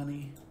makes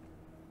money?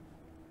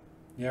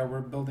 Yeah,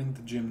 we're building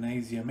the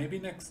gymnasium. Maybe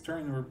next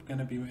turn we're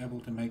gonna be able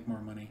to make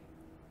more money.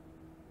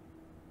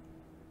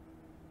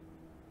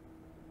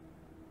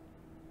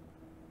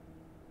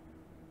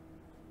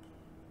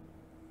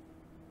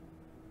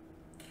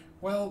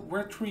 Well,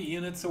 we're 3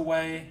 units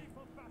away,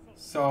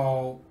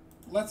 so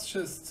let's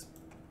just...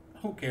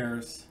 Who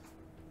cares?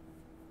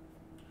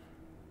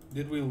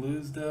 Did we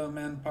lose the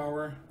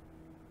manpower?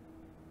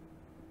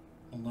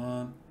 Hold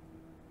on.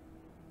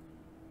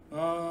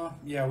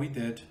 Yeah, we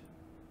did.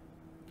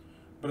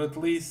 But at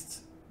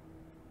least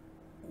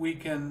we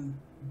can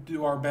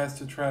do our best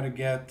to try to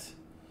get...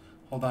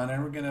 Hold on,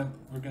 and we're gonna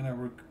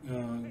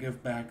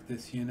give back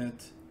this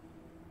unit.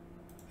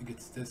 I think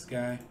it's this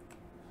guy.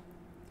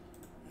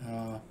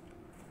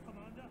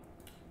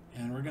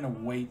 And we're gonna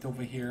wait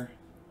over here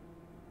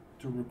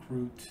to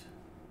recruit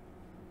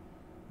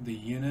the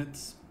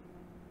units.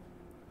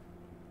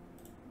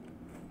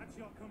 At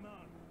your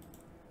command.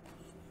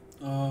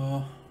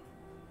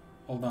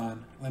 Hold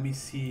on, let me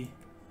see.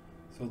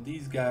 So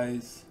these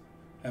guys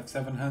have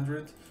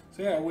 700.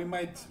 So yeah, we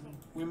might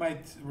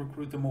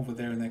recruit them over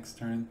there next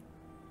turn.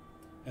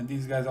 And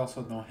these guys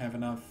also don't have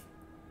enough.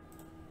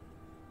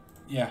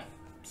 Yeah,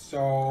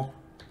 so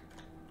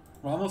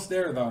we're almost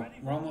there though.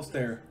 We're almost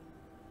there.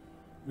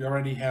 We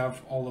already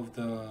have all of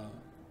the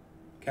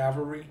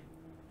cavalry,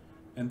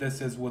 and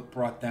this is what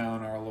brought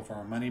down all of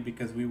our money,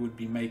 because we would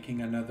be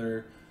making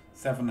another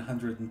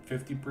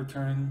 750 per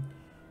turn.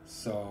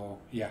 So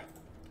yeah,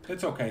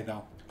 it's okay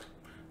though.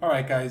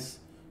 Alright guys,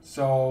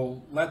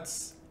 so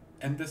let's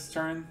end this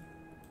turn.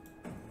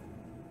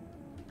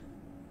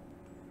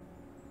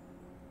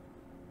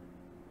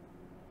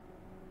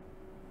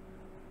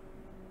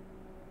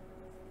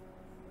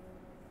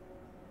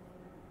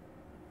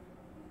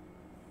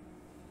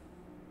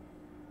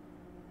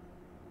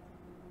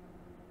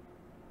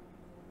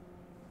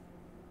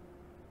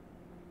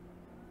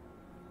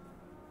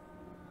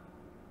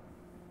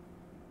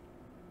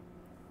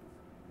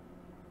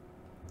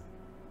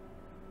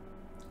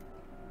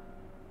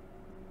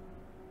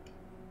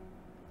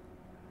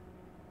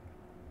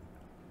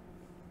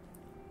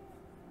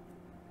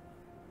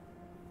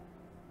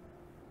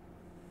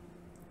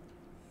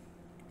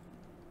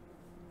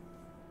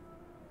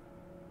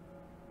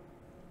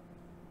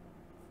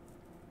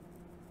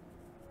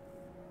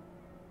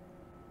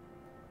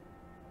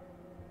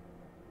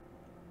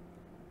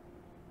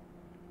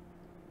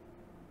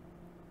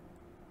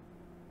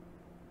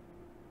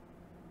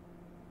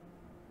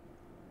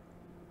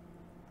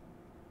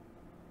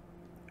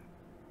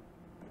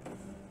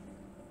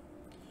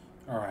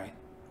 Alright.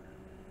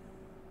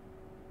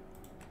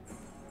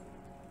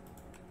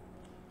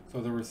 So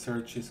the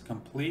research is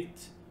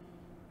complete,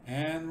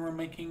 and we're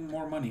making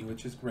more money,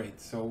 which is great.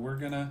 So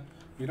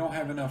we don't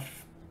have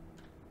enough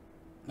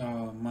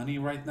money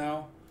right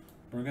now,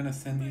 We're gonna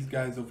send these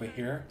guys over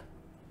here,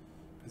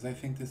 because I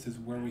think this is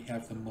where we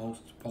have the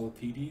most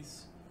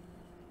Politides.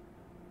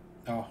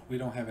 Oh, we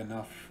don't have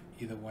enough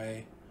either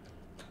way.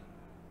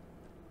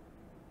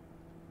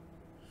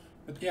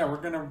 But yeah,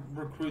 we're gonna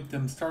recruit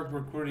them, start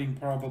recruiting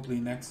probably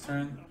next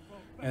turn.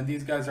 And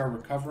these guys are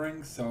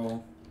recovering,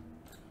 so,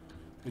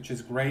 which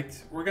is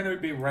great. We're gonna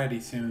be ready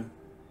soon.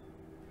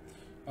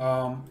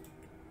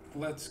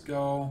 Let's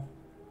go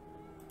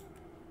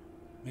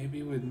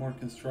maybe with more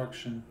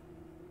construction,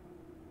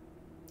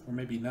 or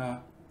maybe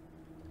not,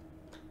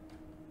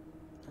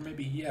 or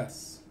maybe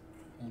yes.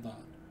 Hold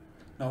on.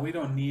 No, we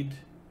don't need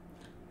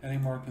any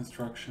more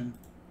construction.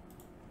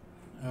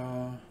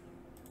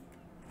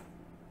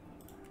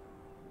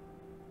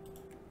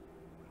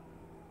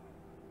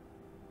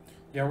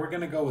 Yeah, we're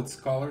gonna go with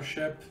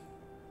scholarship,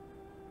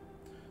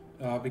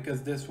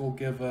 because this will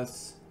give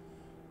us,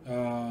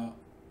 it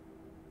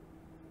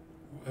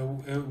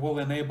will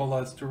enable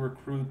us to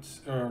recruit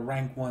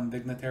rank 1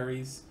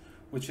 dignitaries,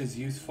 which is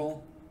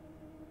useful.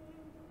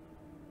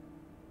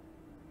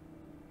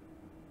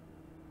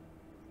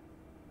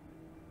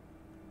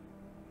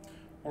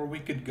 Or we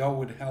could go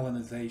with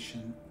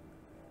Hellenization.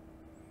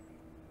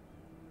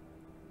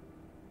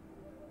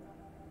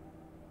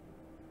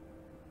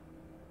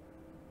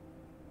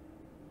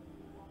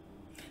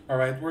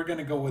 Alright, we're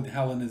gonna go with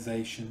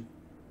Hellenization,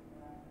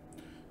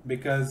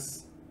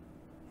 because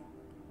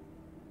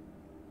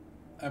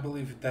I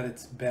believe that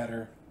it's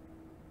better.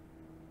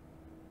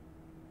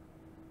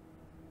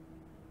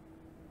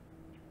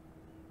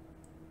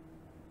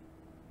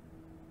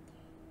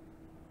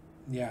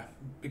 Yeah,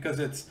 because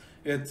it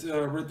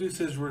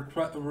reduces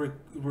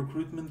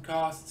recruitment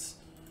costs.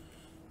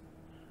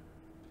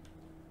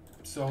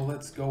 So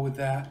let's go with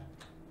that.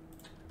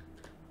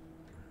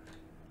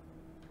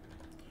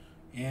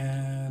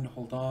 And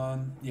hold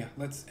on. Yeah,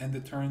 let's end the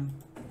turn.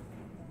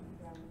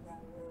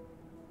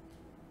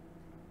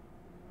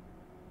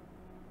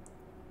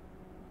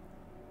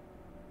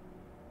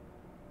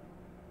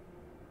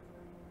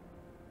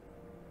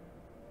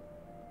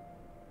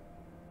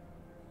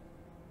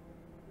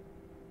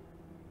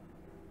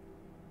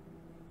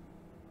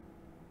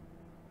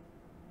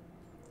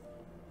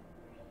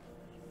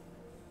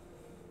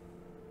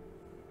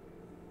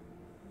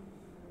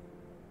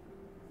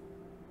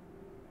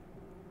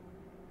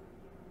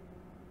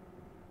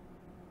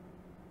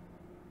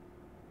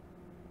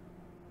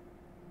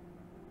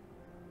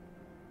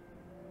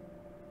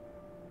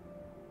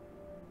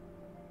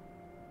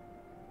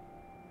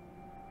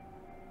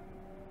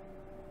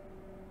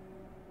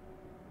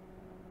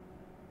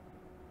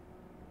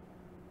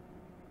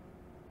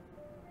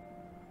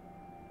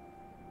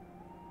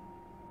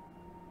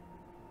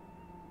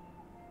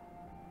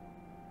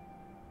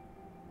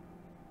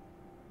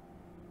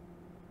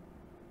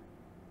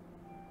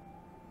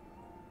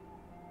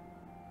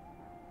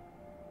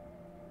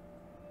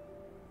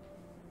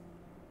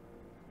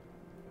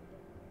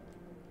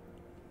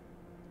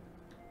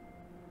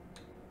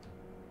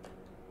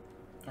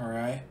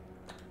 Alright.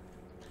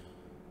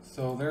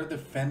 So they're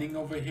defending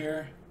over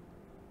here.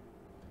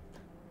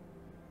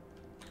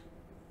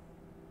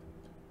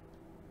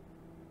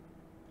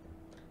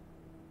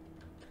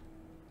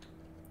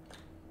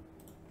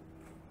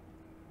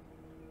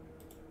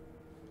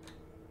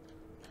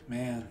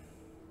 Man.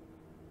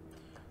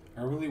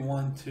 I really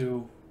want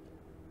to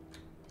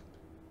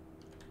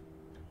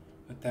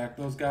attack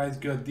those guys.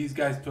 Good. These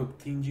guys took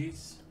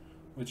Tingis,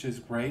 which is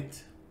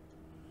great.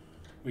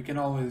 We can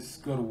always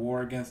go to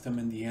war against them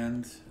in the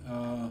end.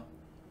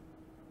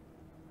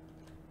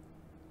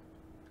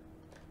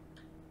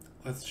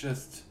 Let's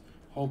just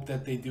hope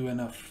that they do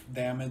enough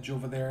damage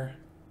over there.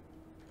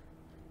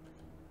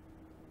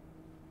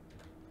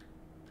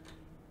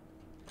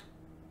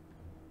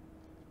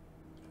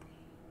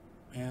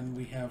 And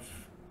we have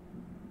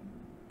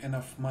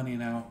enough money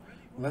now.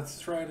 Let's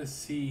try to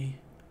see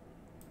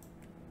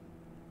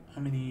how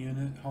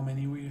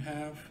many we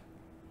have.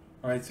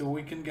 Alright, so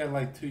we can get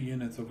like 2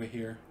 units over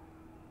here.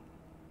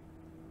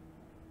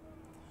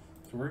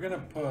 So we're gonna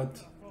put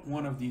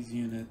one of these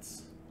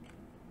units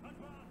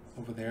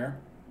over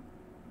there.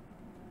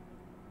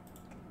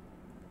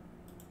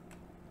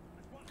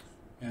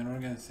 And we're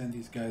gonna send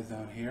these guys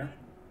down here.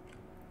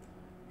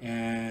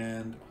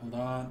 And hold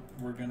on,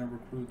 we're gonna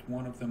recruit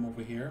one of them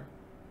over here,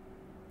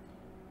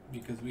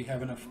 because we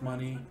have enough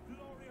money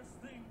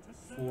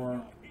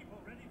for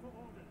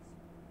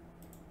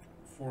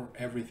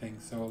everything.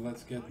 So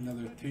let's get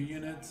another 2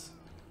 units.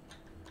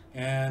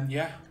 And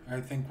yeah,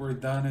 I think we're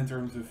done in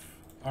terms of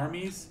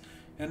armies.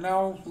 And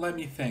now let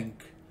me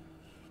think.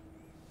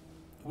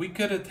 We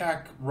could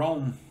attack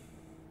Rome.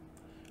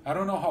 I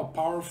don't know how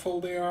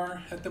powerful they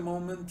are at the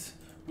moment.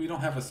 We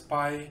don't have a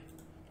spy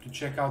to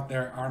check out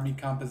their army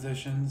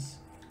compositions.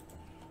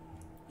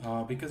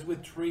 Because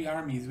with 3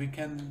 armies we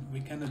can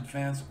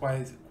advance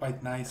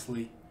quite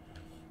nicely.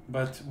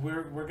 But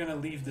we're gonna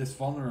leave this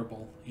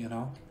vulnerable, you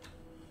know.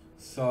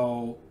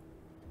 So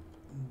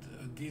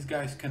these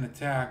guys can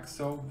attack,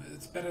 so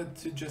it's better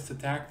to just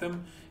attack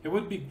them. It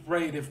would be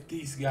great if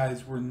these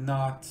guys were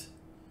not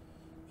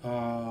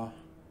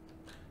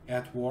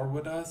at war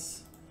with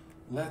us.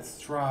 Let's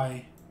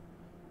try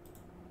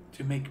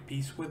to make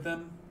peace with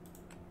them.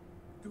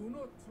 Do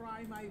not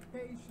try my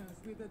patience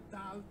with a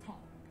dull tongue.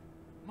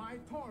 My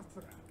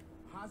torturer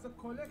has a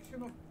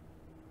collection of...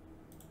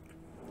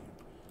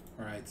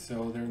 Alright,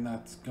 so they're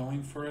not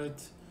going for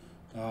it.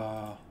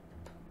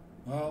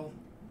 Well,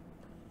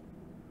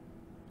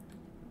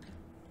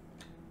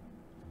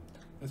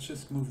 let's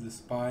just move the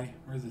spy.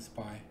 Where's the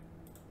spy?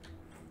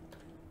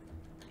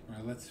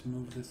 Alright, let's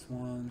move this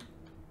one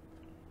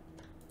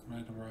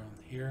right around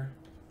here.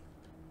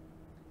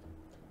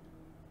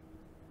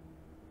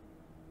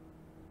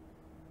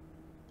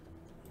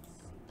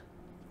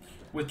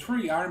 With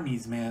 3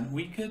 armies, man,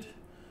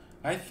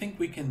 I think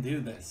we can do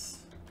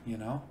this, you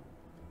know?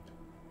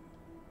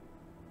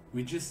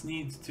 We just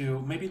need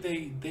to, maybe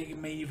they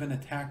may even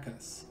attack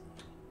us.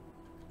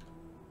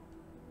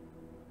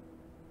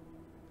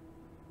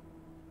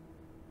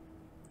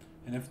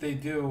 And if they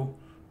do,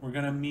 we're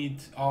gonna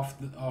meet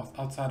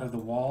outside of the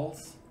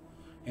walls.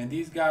 And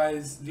these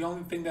guys, the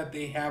only thing that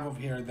they have over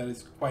here that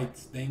is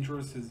quite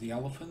dangerous is the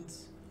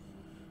elephants.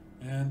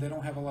 And they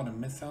don't have a lot of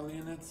missile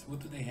units. What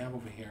do they have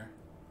over here?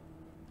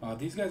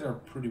 These guys are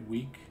pretty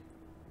weak.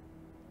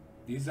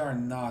 These are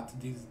not.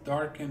 These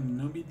darkened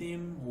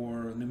Numidium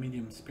or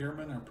Numidium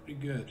Spearmen are pretty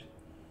good.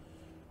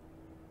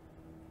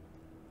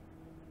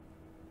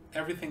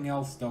 Everything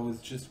else though is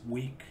just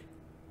weak.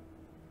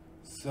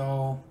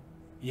 So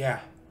yeah,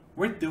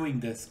 we're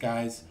doing this,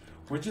 guys.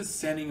 We're just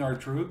sending our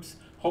troops.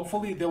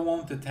 Hopefully they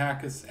won't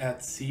attack us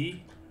at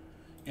sea.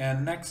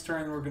 And next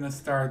turn we're gonna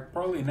start,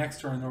 probably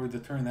next turn or the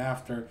turn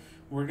after,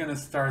 we're gonna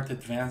start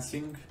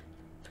advancing.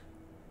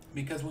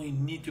 Because we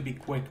need to be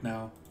quick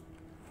now.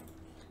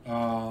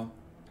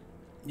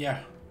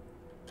 Yeah.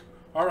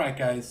 Alright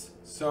guys,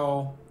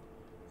 so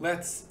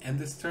let's end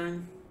this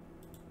turn.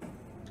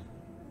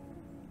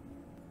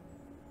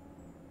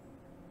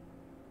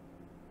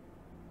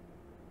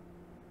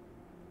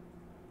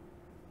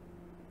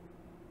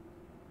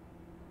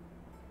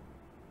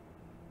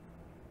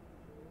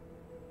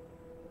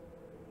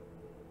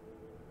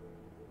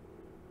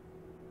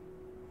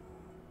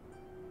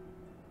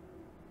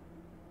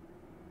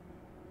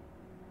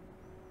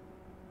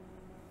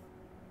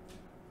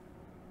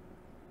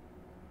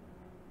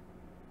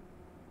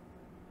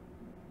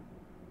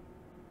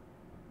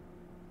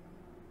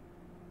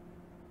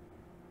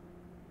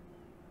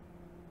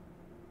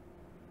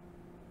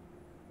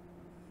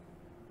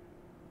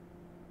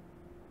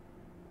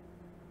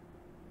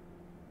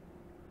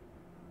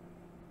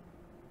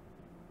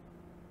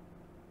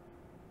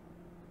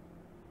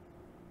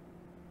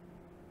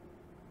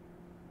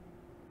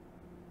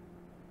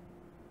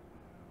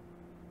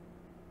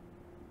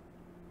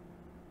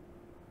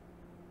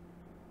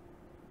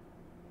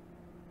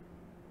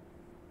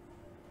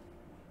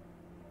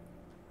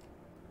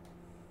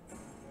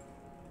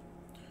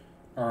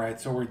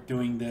 Alright, so we're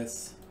doing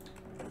this.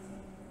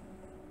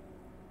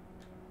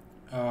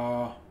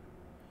 At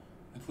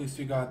least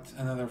we got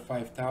another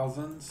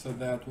 5,000, so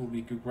that will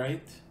be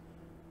great.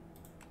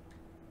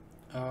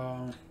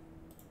 And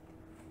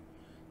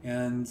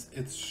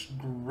it's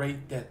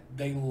great that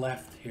they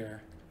left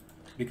here,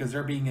 because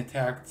they're being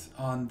attacked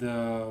on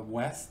the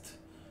west.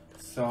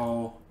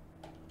 So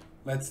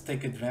let's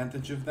take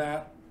advantage of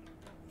that.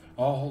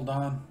 Oh, hold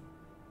on.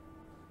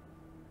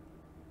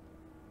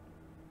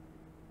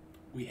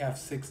 We have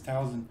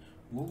 6,000.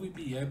 Will we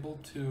be able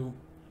to...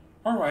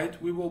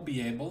 Alright, we will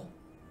be able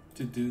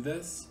to do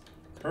this.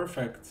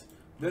 Perfect.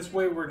 This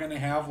way we're gonna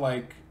have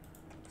like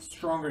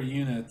stronger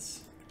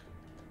units.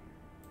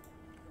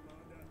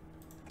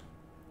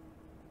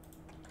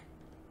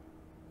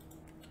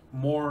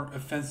 More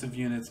offensive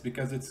units,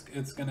 because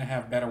it's gonna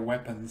have better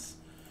weapons.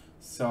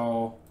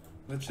 So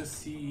let's just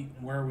see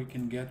where we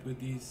can get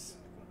with these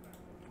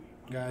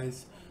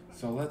guys.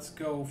 So let's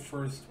go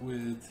first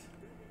with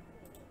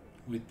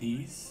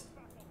these,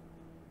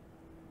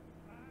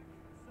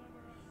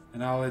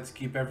 and now let's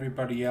keep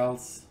everybody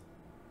else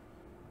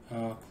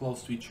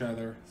close to each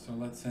other. So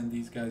let's send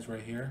these guys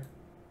right here.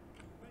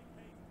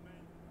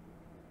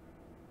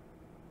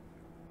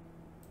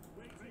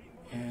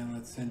 And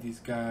let's send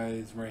these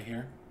guys right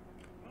here.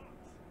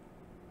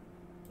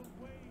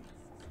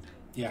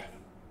 Yeah.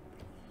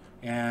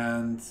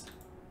 And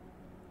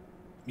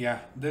yeah,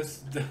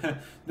 this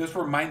this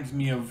reminds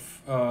me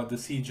of the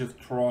siege of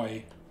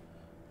Troy.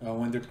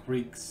 When the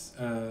Greeks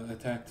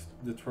attacked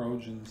the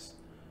Trojans.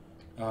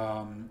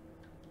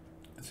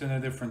 It's in a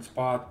different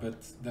spot,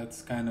 but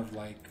that's kind of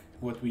like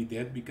what we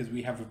did, because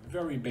we have a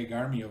very big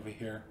army over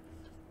here.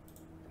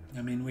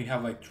 I mean, we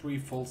have like 3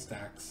 full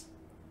stacks.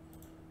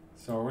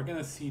 So we're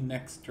gonna see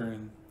next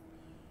turn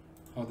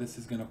how this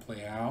is gonna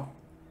play out.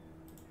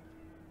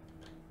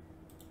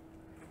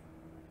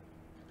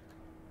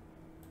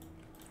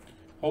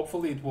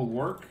 Hopefully it will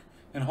work,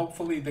 and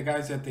hopefully the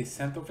guys that they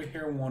sent over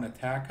here won't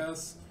attack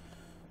us.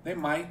 They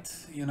might,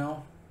 you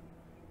know,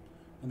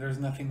 and there's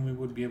nothing we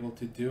would be able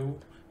to do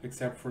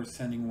except for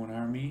sending 1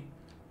 army.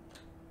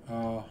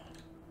 But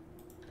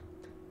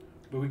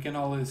we can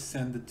always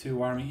send the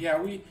 2 army.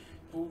 Yeah,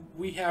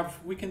 we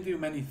can do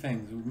many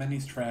things, many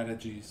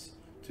strategies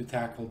to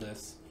tackle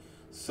this.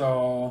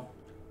 So,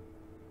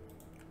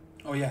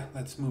 oh yeah,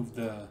 let's move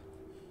the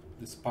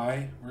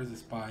spy. Where's the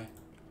spy?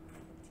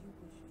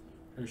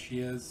 Here she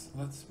is.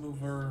 Let's move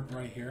her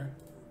right here.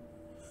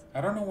 I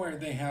don't know where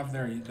they have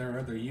their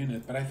other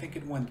unit, but I think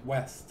it went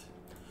west.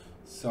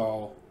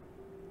 So,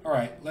 all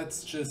right,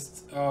 let's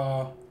just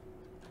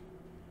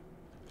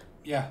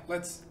yeah,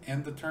 let's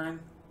end the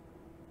turn.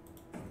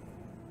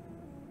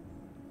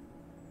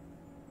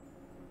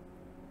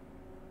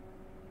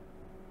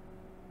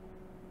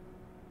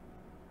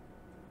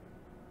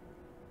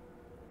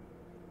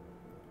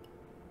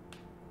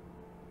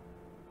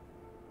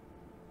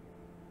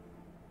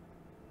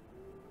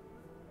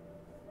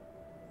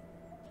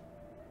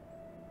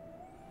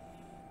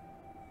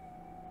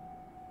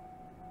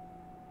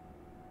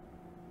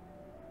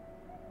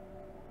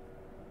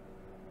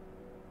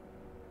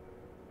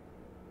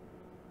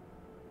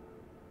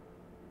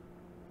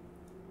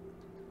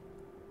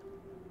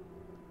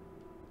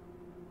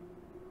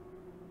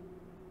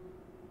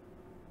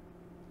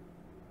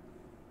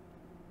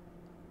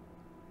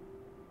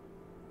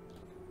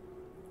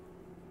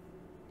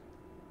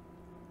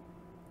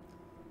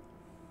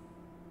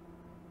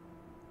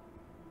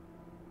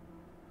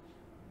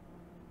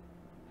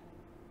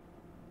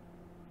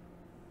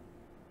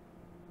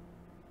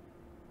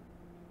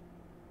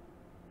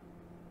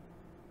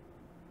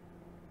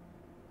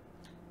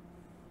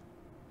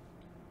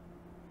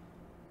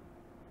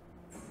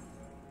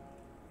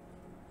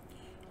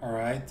 All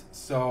right,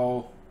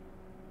 so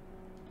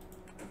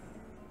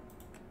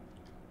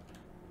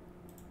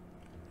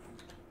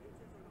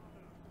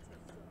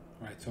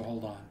so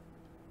hold on.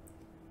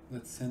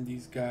 Let's send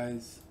these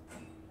guys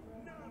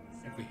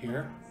over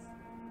here.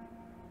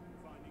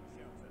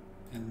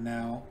 And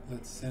now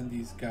let's send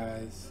these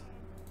guys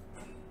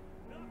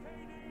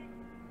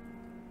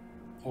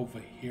over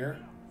here.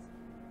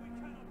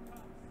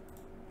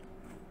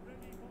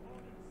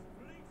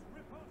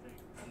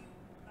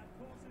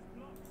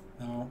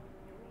 No,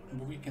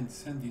 but we can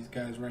send these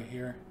guys right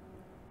here.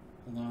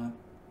 Hold on.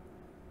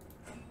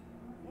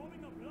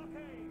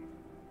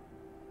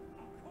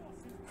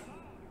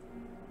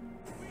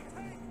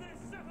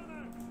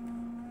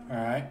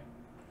 Alright.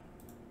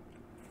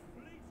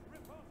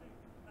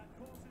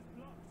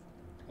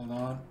 Hold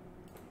on.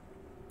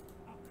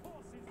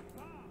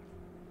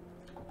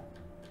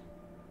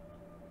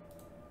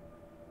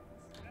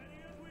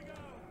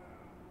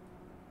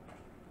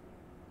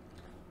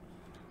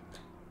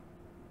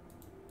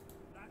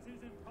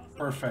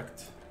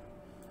 Perfect.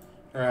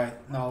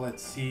 Alright, now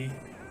let's see.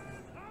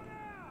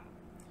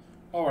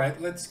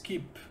 Alright, let's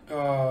keep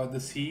the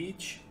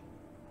siege.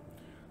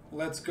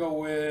 Let's go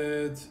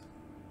with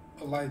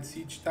a light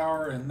siege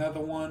tower,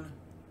 another one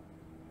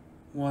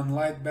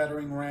light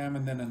battering ram,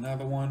 and then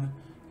another one,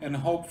 and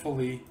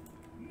hopefully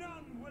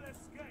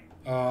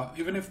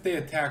even if they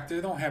attack,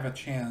 they don't have a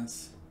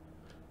chance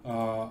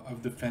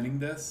of defending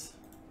this.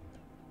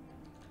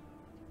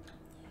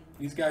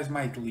 These guys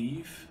might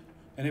leave,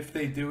 and if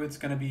they do, it's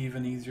gonna be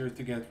even easier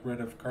to get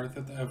rid of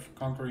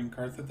conquering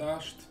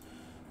Carthage.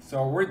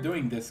 So we're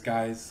doing this,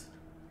 guys.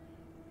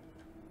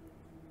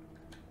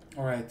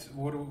 Alright,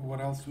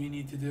 what else do we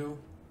need to do?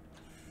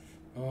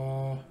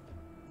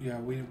 Yeah,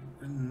 we're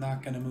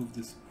not gonna move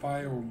the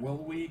spy, or will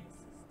we?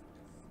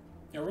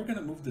 Yeah, we're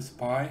gonna move the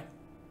spy.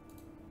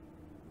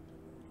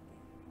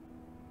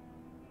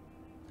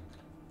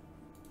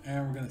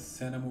 And we're gonna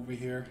send him over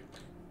here.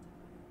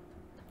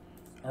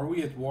 Are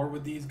we at war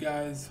with these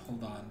guys?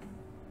 Hold on.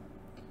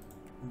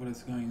 What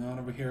is going on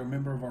over here? A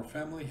member of our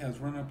family has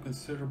run up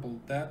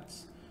considerable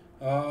debts.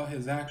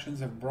 His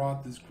actions have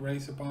brought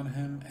disgrace upon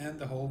him and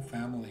the whole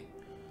family.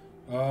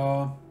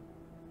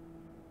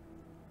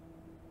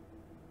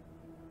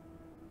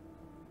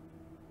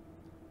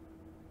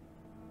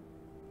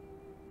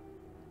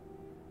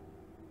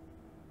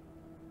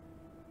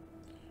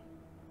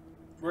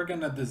 We're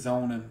gonna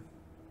disown him.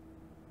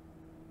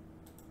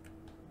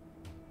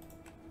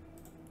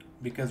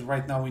 Because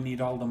right now we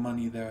need all the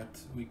money that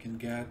we can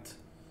get.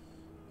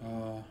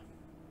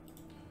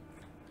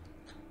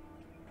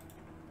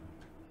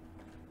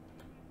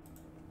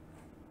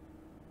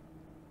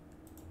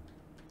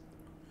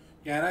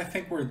 Yeah, and I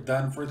think we're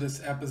done for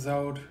this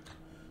episode.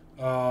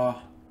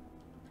 Yeah.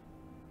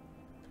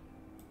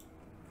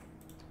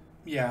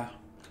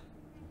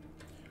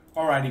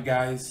 Alrighty,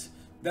 guys.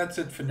 That's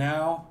it for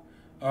now.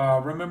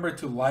 Remember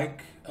to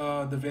like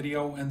the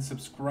video and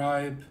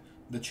subscribe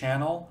the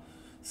channel.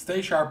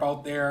 Stay sharp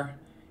out there.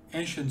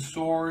 Ancient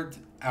Sword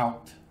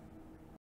out.